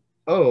there's an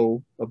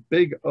O, a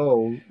big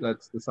O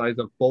that's the size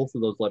of both of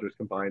those letters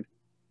combined.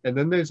 And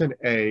then there's an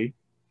A,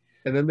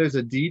 and then there's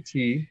a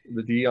DT,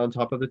 the D on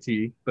top of the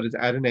T, but it's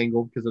at an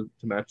angle to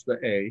match the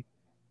A,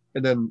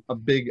 and then a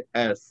big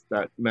S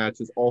that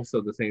matches also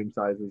the same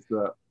size as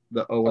the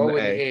O and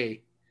the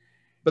A.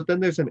 But then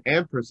there's an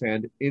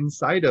ampersand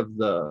inside of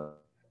the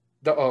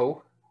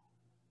O.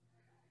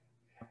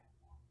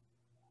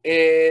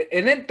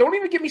 And then don't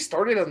even get me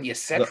started on the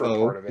etc.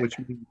 part of it. Which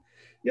means,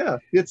 the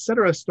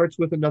etc. starts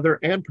with another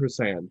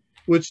ampersand,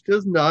 which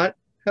does not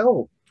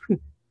help.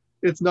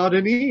 It's not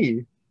an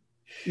E.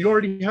 You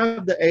already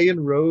have the A in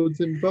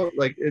roads and boat.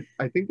 Like it,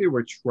 I think they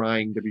were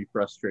trying to be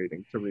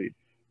frustrating to read.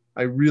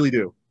 I really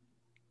do.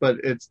 But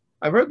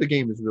I've heard the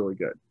game is really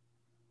good.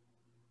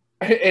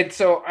 And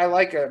so I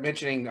like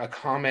mentioning a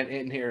comment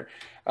in here.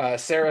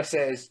 Sarah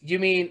says, "You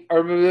mean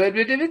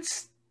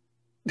it's?"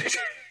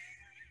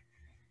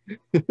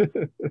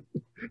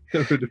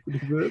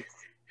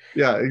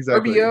 Yeah,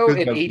 exactly. RBO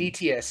and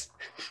ADTS.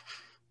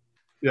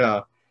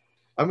 Yeah.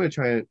 I'm going to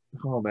try and...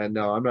 Oh, man,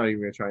 no. I'm not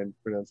even going to try and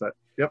pronounce that.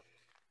 Yep.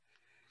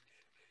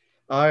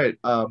 All right.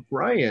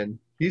 Brian,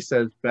 he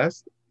says,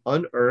 best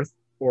Unearth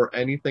or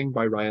anything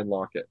by Ryan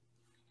Lockett.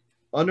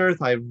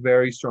 Unearth, I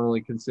very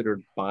strongly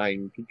considered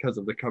buying because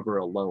of the cover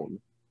alone.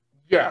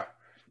 Yeah.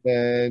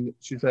 And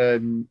she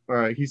said, all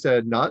right, he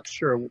said, not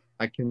sure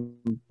I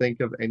can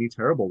think of any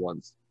terrible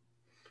ones.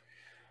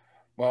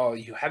 Well,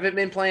 you haven't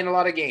been playing a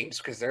lot of games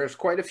because there's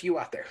quite a few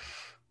out there.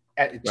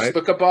 Just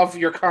look above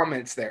your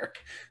comments there.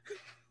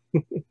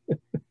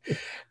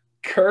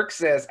 Kirk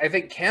says, I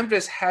think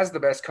Canvas has the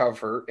best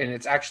cover, and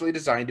it's actually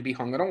designed to be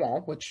hung on a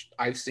wall, which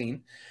I've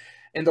seen.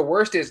 And the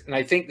worst is, and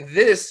I think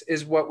this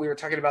is what we were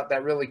talking about,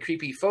 that really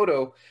creepy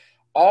photo,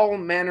 all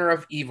manner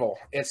of evil.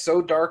 It's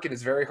so dark, and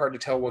it's very hard to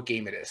tell what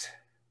game it is.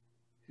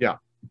 Yeah.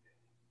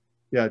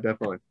 Yeah,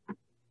 definitely.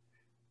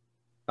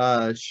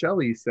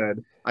 Shelly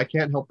said, I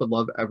can't help but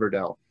love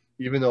Everdell,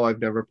 even though I've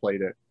never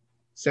played it.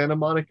 Santa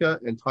Monica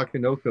and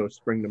Takenoko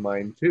spring to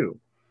mind, too.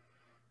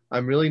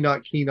 I'm really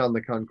not keen on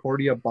the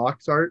Concordia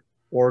box art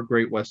or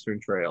Great Western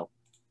Trail.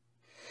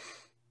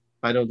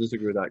 I don't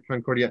disagree with that.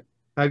 Concordia,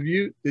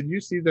 did you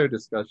see their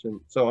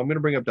discussion? So I'm going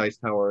to bring up Dice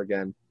Tower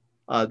again.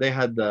 They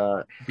had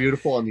the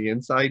Beautiful on the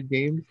Inside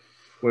games,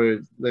 where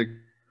the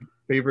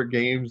favorite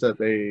games that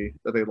they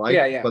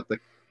like, but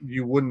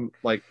you wouldn't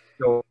like.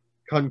 So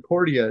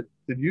Concordia,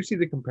 did you see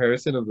the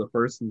comparison of the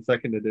first and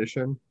second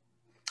edition?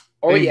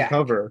 Oh, yeah.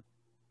 Cover.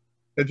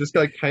 It just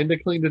got kind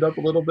of cleaned it up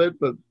a little bit,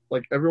 but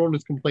like everyone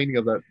was complaining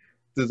of that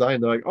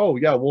design. They're like, oh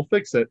yeah, we'll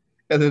fix it,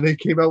 and then they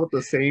came out with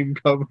the same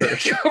cover.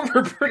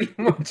 Cover pretty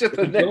much at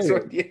the next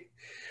one. Yeah.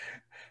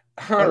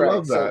 I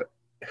love that.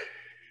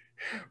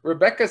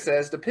 Rebecca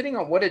says, depending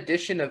on what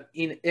edition of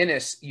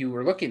Innis you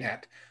were looking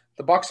at,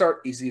 the box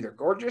art is either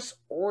gorgeous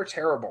or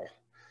terrible.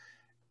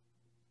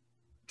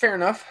 Fair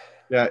enough.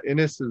 Yeah,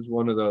 Innis is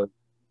one of those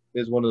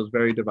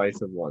very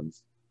divisive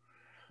ones.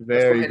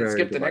 Let's go ahead and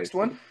skip the next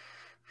one.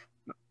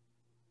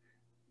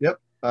 Yep.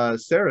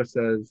 Sarah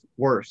says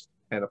worst,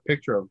 and a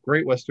picture of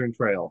Great Western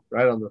Trail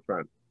right on the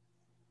front.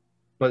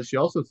 But she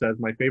also says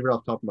my favorite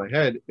off the top of my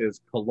head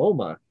is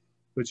Coloma,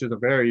 which is a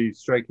very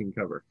striking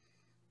cover.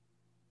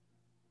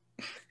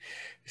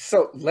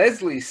 So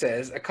Leslie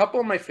says a couple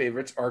of my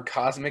favorites are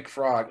Cosmic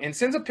Frog and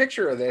sends a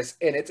picture of this,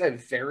 and it's a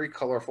very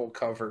colorful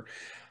cover.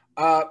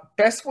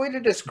 Best way to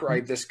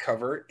describe this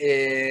cover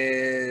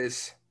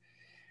is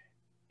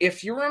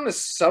if you're on a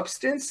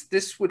substance,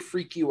 this would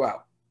freak you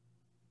out.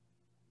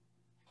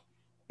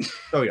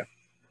 Oh, yeah.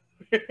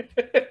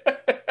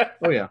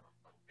 Oh, yeah.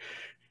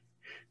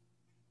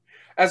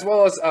 As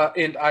well as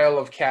in Isle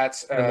of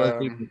Cats.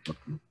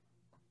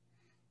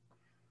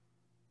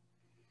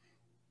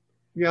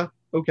 Yeah,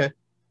 okay.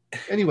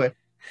 Anyway,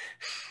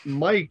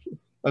 Mike,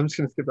 I'm just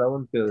going to skip that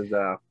one because,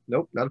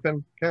 nope, not a fan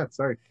of cats,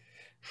 sorry.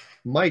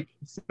 Mike,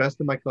 best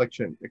in my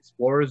collection,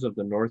 Explorers of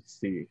the North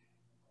Sea.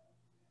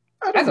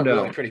 I don't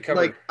know. Really pretty cover.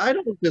 Like, I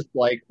don't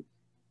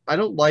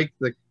like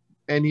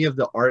any of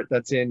the art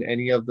that's in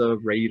any of the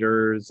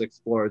Raiders,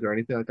 Explorers, or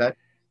anything like that.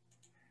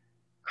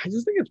 I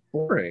just think it's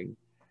boring.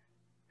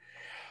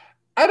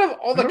 Out of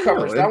all the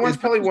covers, that one's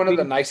probably one of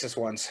the nicest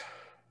ones.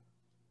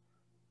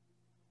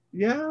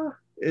 Yeah,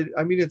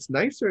 it's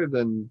nicer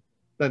than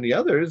the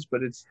others,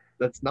 but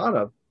that's not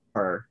a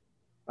par.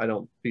 I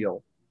don't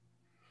feel.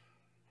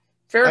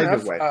 Fair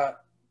enough.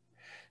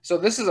 So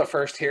this is a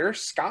first here.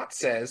 Scott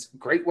says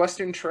Great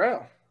Western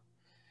Trail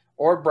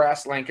or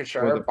Brass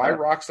Lancashire by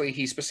Roxley.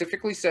 He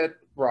specifically said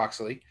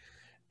Roxley.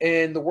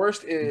 And the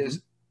worst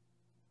is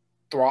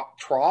Trois.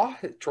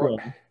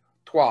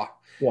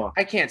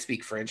 I can't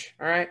speak French.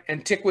 All right.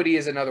 Antiquity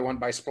is another one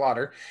by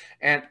Splotter.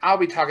 And I'll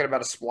be talking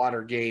about a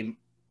Splotter game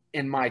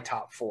in my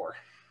top 4.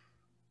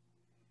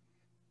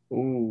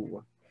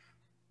 Ooh.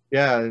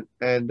 Yeah.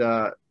 And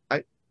I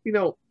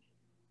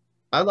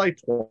like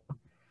Trois.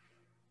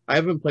 I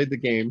haven't played the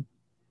game,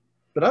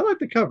 but I like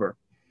the cover.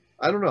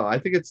 I don't know. I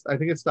think it's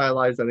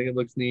stylized. I think it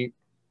looks neat.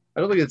 I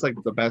don't think it's like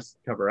the best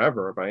cover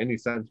ever by any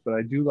sense, but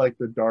I do like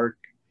the dark,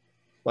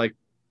 like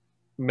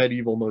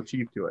medieval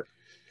motif to it.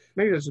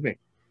 Maybe that's just me.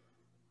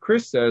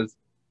 Chris says,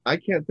 I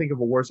can't think of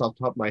a worse off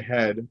the top of my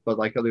head, but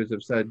like others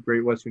have said,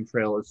 Great Western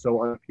Trail is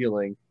so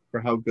unappealing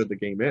for how good the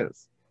game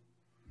is.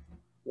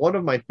 One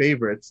of my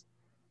favorites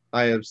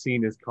I have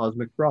seen is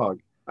Cosmic Frog.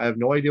 I have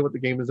no idea what the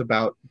game is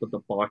about, but the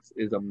box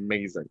is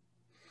amazing.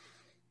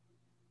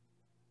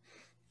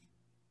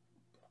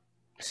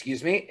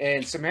 Excuse me.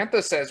 And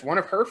Samantha says one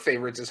of her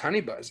favorites is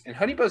Honeybuzz. And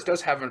Honeybuzz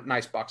does have a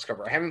nice box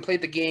cover. I haven't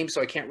played the game, so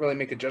I can't really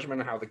make a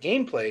judgment on how the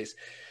game plays.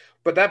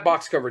 But that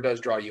box cover does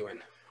draw you in.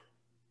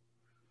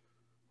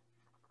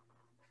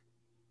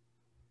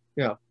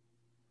 Yeah.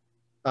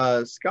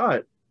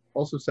 Scott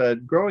also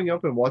said, growing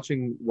up and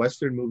watching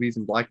Western movies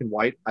in black and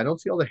white, I don't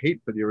see all the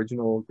hate for the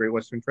original Great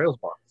Western Trails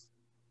box.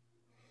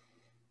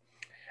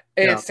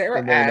 And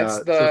Sarah adds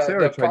so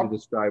Sarah tried to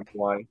describe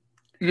why.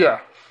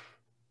 Yeah.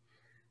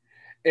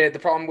 The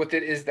problem with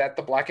it is that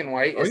the black and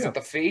white is that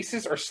the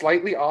faces are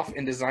slightly off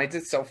and designs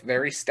itself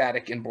very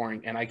static and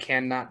boring, and I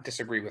cannot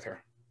disagree with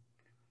her.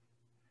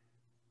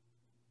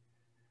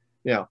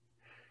 Yeah,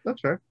 that's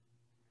fair.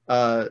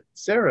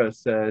 Sarah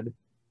said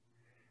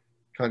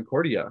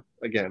Concordia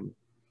again.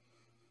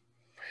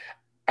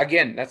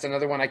 Again, that's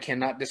another one I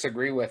cannot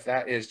disagree with.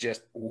 That is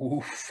just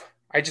oof.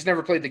 I just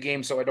never played the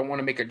game, so I don't want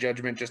to make a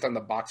judgment just on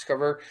the box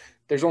cover.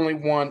 There's only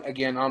one,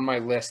 again, on my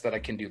list that I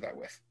can do that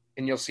with,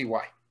 and you'll see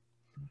why.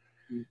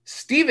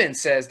 Steven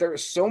says there are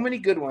so many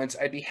good ones.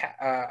 I'd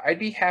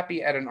be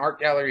happy at an art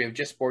gallery of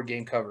just board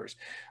game covers.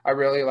 I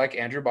really like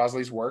Andrew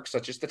Bosley's work,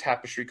 such as the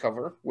tapestry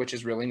cover, which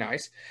is really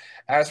nice.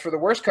 As for the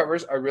worst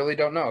covers, I really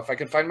don't know. If I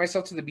can find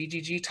myself to the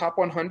BGG Top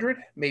 100,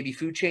 maybe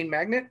Food Chain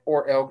Magnet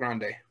or El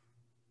Grande.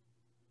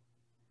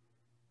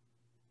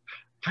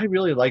 I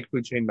really like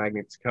Food Chain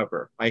Magnet's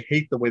cover. I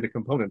hate the way the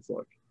components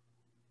look.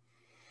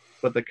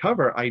 But the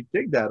cover, I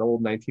dig that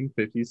old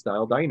 1950s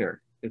style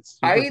diner. It's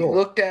super cool.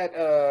 Looked at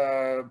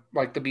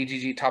like the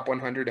BGG Top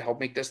 100 to help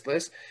make this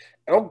list.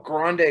 El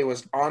Grande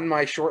was on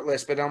my short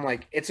list, but I'm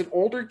like, it's an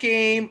older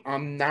game.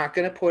 I'm not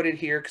going to put it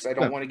here because I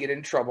don't want to get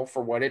in trouble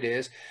for what it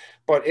is.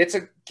 But it's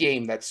a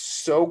game that's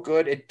so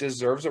good, it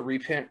deserves a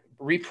reprint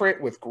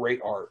with great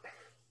art.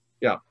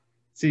 Yeah.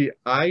 See,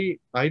 I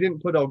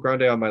didn't put El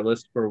Grande on my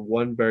list for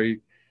one very,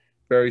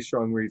 very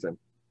strong reason.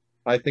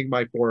 I think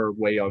my 4 are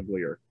way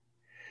uglier.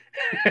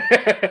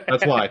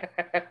 That's why.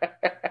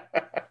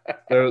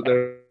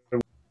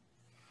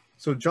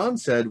 So John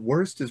said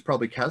worst is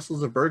probably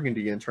Castles of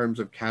Burgundy in terms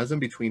of chasm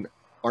between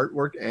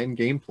artwork and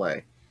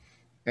gameplay.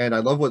 And I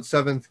love what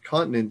Seventh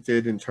Continent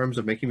did in terms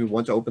of making me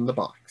want to open the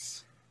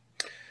box.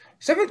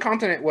 Seventh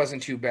Continent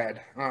wasn't too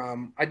bad.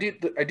 I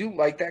do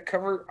like that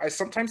cover.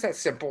 Sometimes that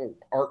simple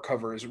art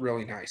cover is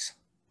really nice.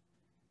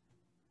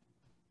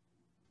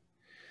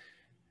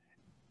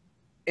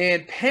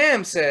 And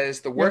Pam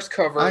says the worst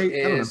cover I don't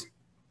know. is.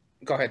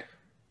 Go ahead.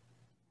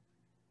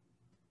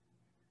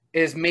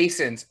 Is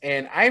Masons,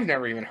 and I've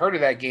never even heard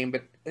of that game.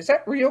 But is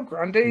that Rio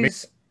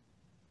Grande's?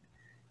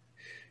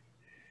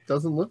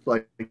 Doesn't look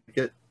like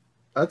it.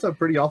 That's a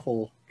pretty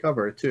awful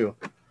cover too.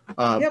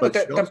 Yeah, but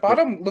she the also,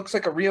 bottom looks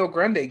like a Rio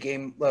Grande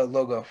game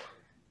logo.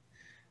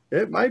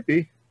 it might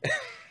be.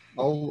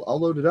 I'll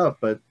load it up,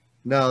 but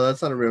no,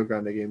 that's not a Rio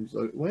Grande game.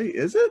 So, wait,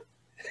 is it?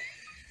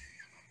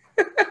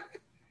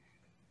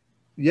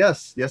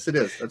 Yes, it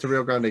is. That's a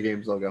Rio Grande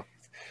Games logo.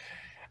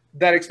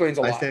 That explains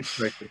a lot. I stand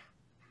corrected.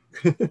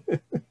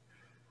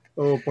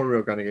 Oh, poor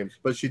Rio Grande Games.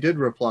 But she did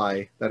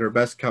reply that her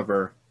best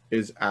cover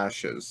is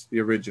Ashes, the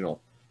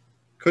original.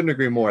 Couldn't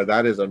agree more.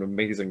 That is an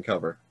amazing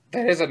cover.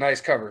 That is a nice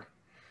cover.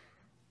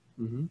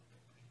 Mm-hmm.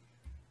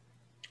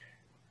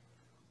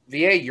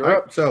 VA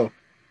Europe. Right, so,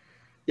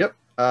 yep.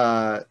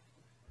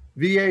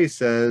 VA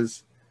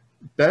says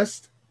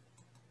best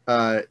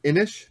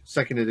Inish,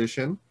 second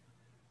edition,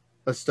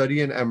 A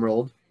Study in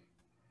Emerald,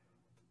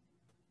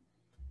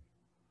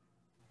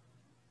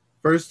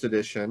 first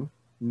edition,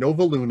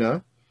 Nova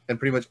Luna, and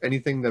pretty much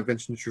anything that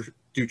Vincent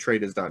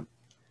Dutrait has done.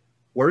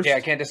 Worst? Yeah,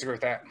 I can't disagree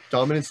with that.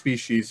 Dominant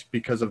Species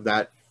because of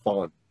that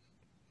font.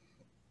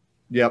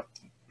 Yep.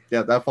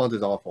 Yeah, that font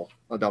is awful.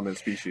 A Dominant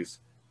Species.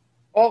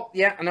 Oh,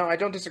 yeah, no, I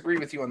don't disagree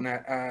with you on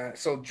that.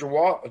 So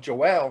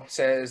Joelle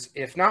says,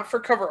 if not for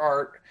cover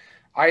art,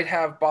 I'd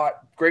have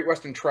bought Great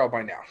Western Trail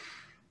by now.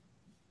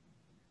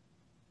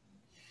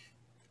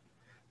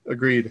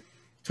 Agreed.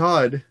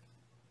 Todd,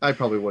 I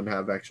probably wouldn't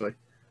have, actually.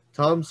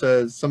 Tom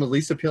says, some of the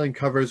least appealing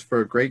covers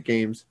for great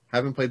games.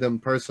 Haven't played them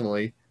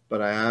personally,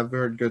 but I have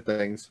heard good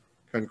things.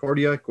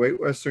 Concordia, Great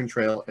Western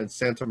Trail, and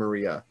Santa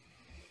Maria.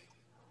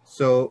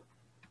 So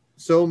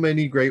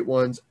many great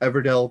ones.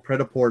 Everdell,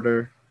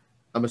 Predaporter.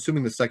 I'm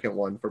assuming the second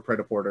one for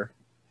Predaporter.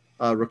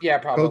 Yeah,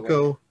 probably.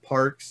 Coco,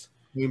 Parks,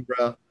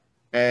 Nimbra,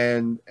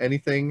 and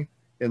anything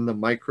in the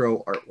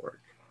micro artwork,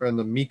 or in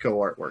the Miko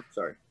artwork,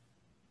 sorry.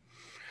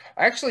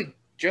 I actually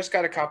just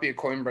got a copy of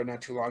Coimbra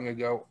not too long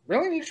ago.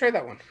 Really need to try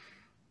that one.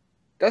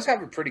 Does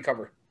have a pretty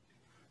cover.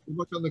 Good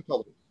luck on the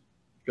colors.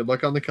 Good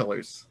luck on the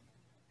colors.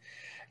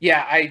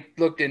 Yeah, I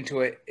looked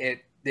into it.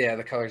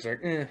 The colors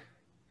are.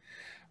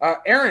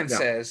 Aaron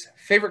says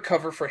favorite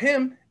cover for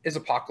him is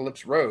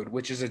Apocalypse Road,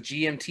 which is a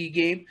GMT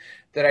game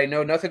that I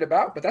know nothing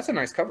about, but that's a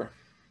nice cover.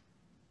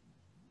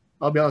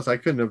 I'll be honest, I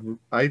couldn't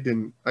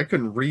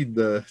read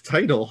the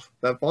title.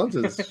 That font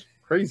is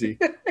crazy.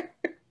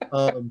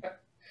 And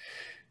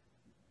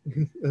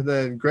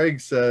then Greg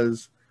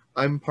says,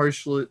 I'm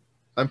partial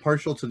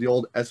to the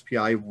old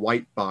SPI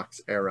white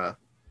box era,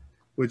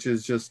 which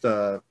is just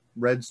a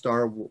red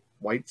star,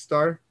 white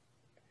star,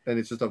 and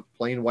it's just a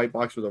plain white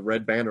box with a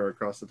red banner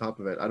across the top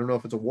of it. I don't know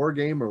if it's a war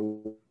game or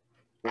what,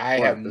 I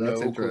have no that's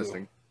clue.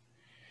 interesting.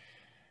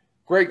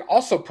 Greg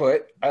also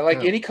put, I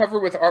like any cover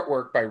with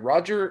artwork by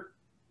Roger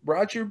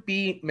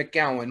B.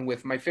 McGowan,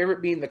 with my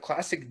favorite being the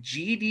classic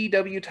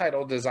GDW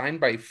title designed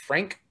by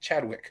Frank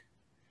Chadwick.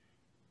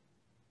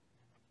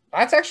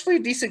 That's actually a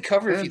decent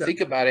cover if you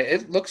think about it.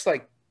 It looks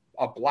like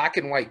a black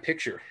and white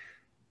picture.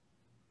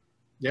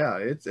 Yeah,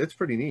 it's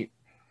pretty neat.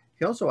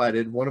 He also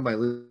added one of my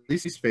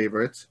least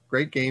favorites,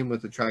 great game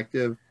with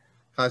attractive,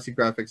 classy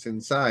graphics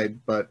inside,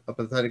 but a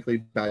pathetically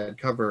bad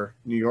cover,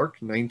 New York,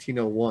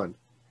 1901.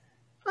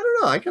 I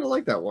don't know, I kind of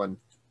like that one.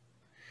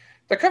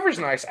 The cover's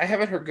nice. I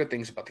haven't heard good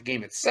things about the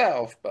game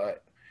itself,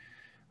 but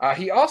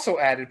he also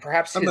added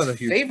perhaps his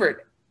favorite.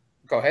 Fan.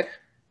 Go ahead.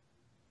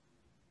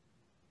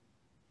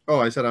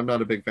 Oh, I said I'm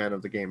not a big fan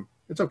of the game.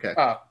 It's okay.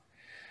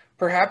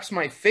 Perhaps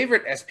my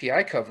favorite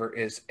SPI cover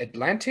is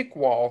Atlantic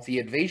Wall, The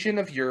Invasion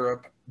of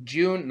Europe,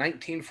 June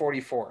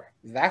 1944.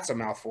 That's a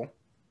mouthful.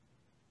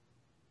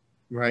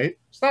 Right?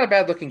 It's not a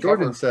bad looking cover.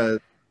 Jordan says,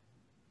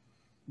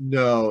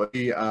 no,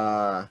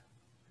 the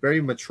very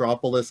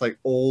Metropolis, like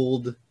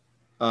old,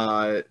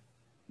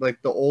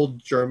 like the old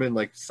German,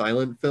 like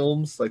silent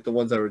films, like the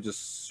ones that were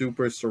just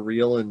super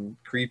surreal and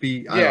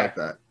creepy. Yeah. I like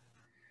that.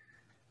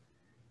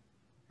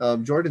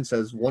 Jordan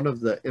says this one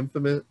is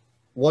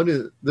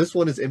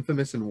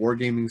infamous in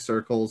wargaming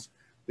circles.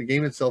 The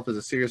game itself is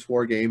a serious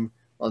war game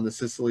on the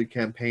Sicily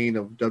campaign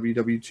of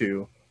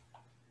WW2.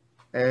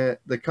 And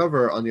the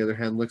cover, on the other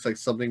hand, looks like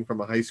something from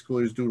a high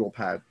schooler's doodle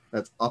pad.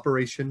 That's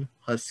Operation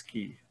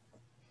Husky.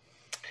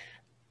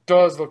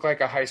 Does look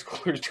like a high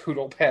schooler's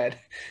doodle pad.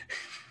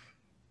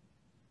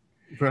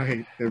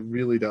 Right, it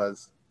really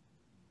does.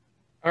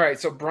 All right,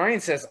 so Brian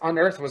says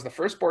Unearth was the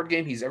first board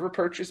game he's ever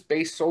purchased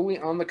based solely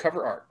on the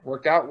cover art.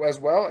 Worked out as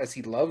well as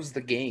he loves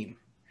the game.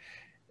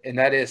 And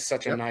that is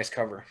such a nice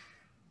cover.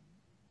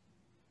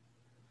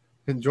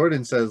 And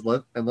Jordan says,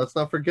 let's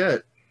not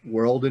forget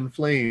World in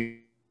Flames.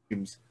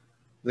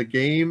 The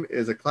game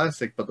is a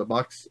classic, but the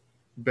box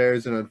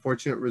bears an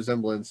unfortunate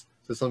resemblance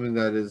to something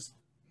that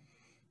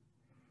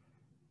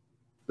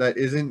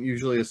isn't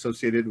usually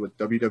associated with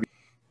WWE.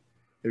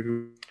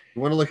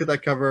 you want to look at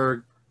that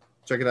cover,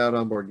 check it out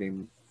on Board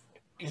Game.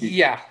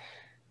 Yeah.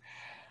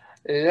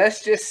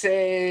 Let's just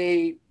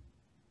say,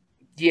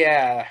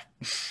 yeah.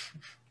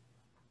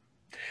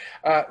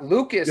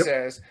 Lucas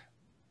says,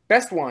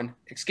 best one,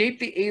 Escape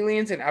the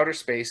Aliens in Outer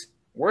Space.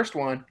 Worst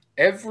one,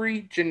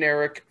 every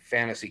generic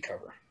fantasy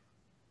cover.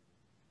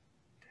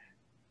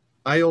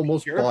 I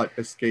almost bought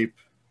Escape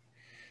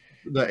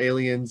the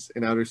Aliens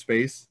in Outer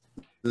Space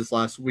this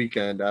last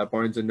weekend at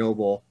Barnes &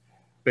 Noble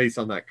based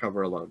on that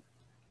cover alone.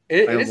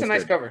 It is a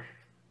nice cover.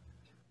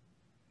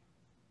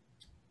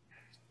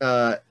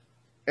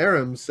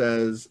 Aram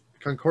says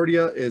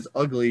Concordia is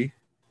ugly,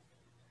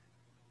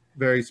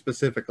 very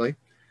specifically,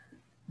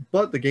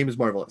 but the game is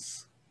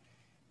marvelous.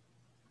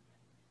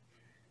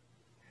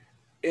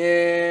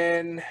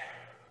 And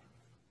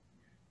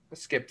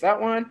let's skip that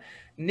one.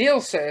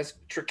 Neil says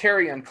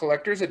Tricarion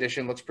Collector's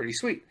Edition looks pretty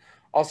sweet.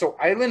 Also,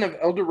 Island of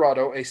El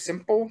Dorado, a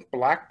simple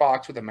black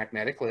box with a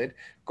magnetic lid,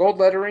 gold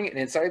lettering, and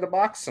inside the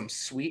box, some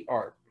sweet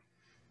art.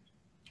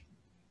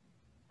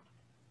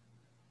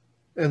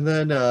 And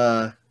then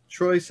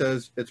Troy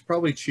says it's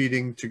probably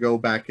cheating to go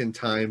back in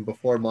time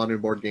before modern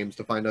board games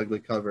to find ugly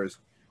covers,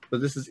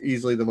 but this is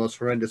easily the most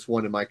horrendous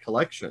one in my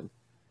collection.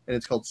 And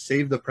it's called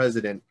Save the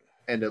President,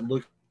 and it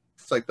looks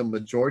like the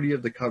majority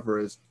of the cover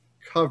is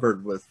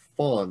covered with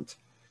font,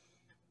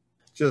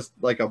 just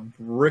like a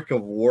brick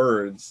of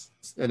words,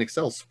 an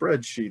Excel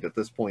spreadsheet at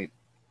this point.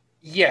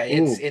 Yeah,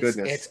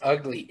 it's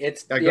ugly.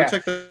 Go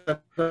check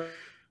that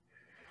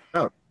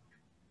out.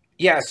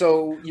 Yeah,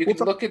 so you can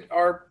look at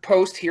our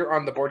post here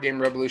on the Board Game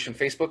Revolution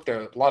Facebook.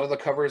 A lot of the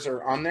covers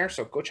are on there,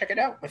 so go check it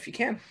out if you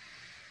can.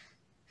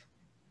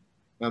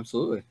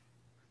 Absolutely.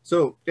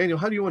 So, Daniel,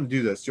 how do you want to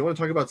do this? Do you want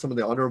to talk about some of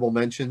the honorable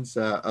mentions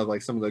of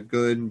like some of the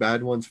good and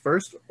bad ones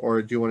first,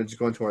 or do you want to just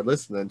go into our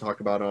list and then talk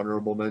about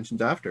honorable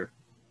mentions after?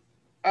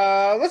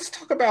 Let's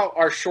talk about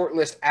our short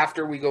list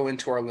after we go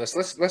into our list.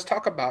 Let's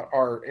talk about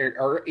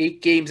our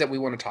 8 games that we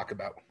want to talk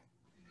about.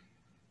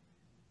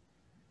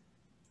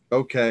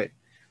 Okay.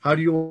 How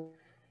do you want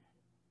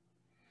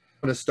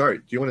to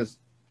start? Do you want to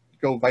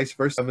go vice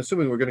versa? I'm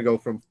assuming we're going to go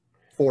from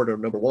 4 to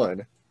number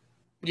 1.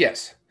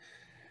 Yes.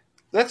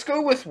 Let's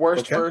go with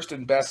worst first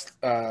and best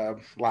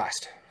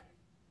last.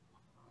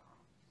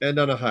 And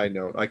on a high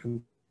note, I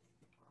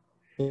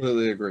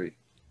completely agree.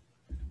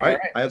 All right,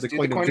 I have the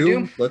coin of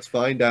doom. Let's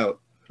find out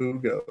who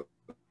goes.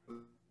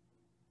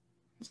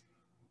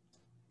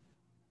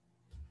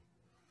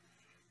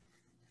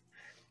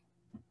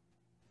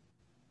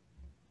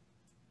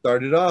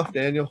 Start it off,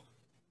 Daniel.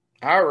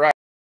 All right.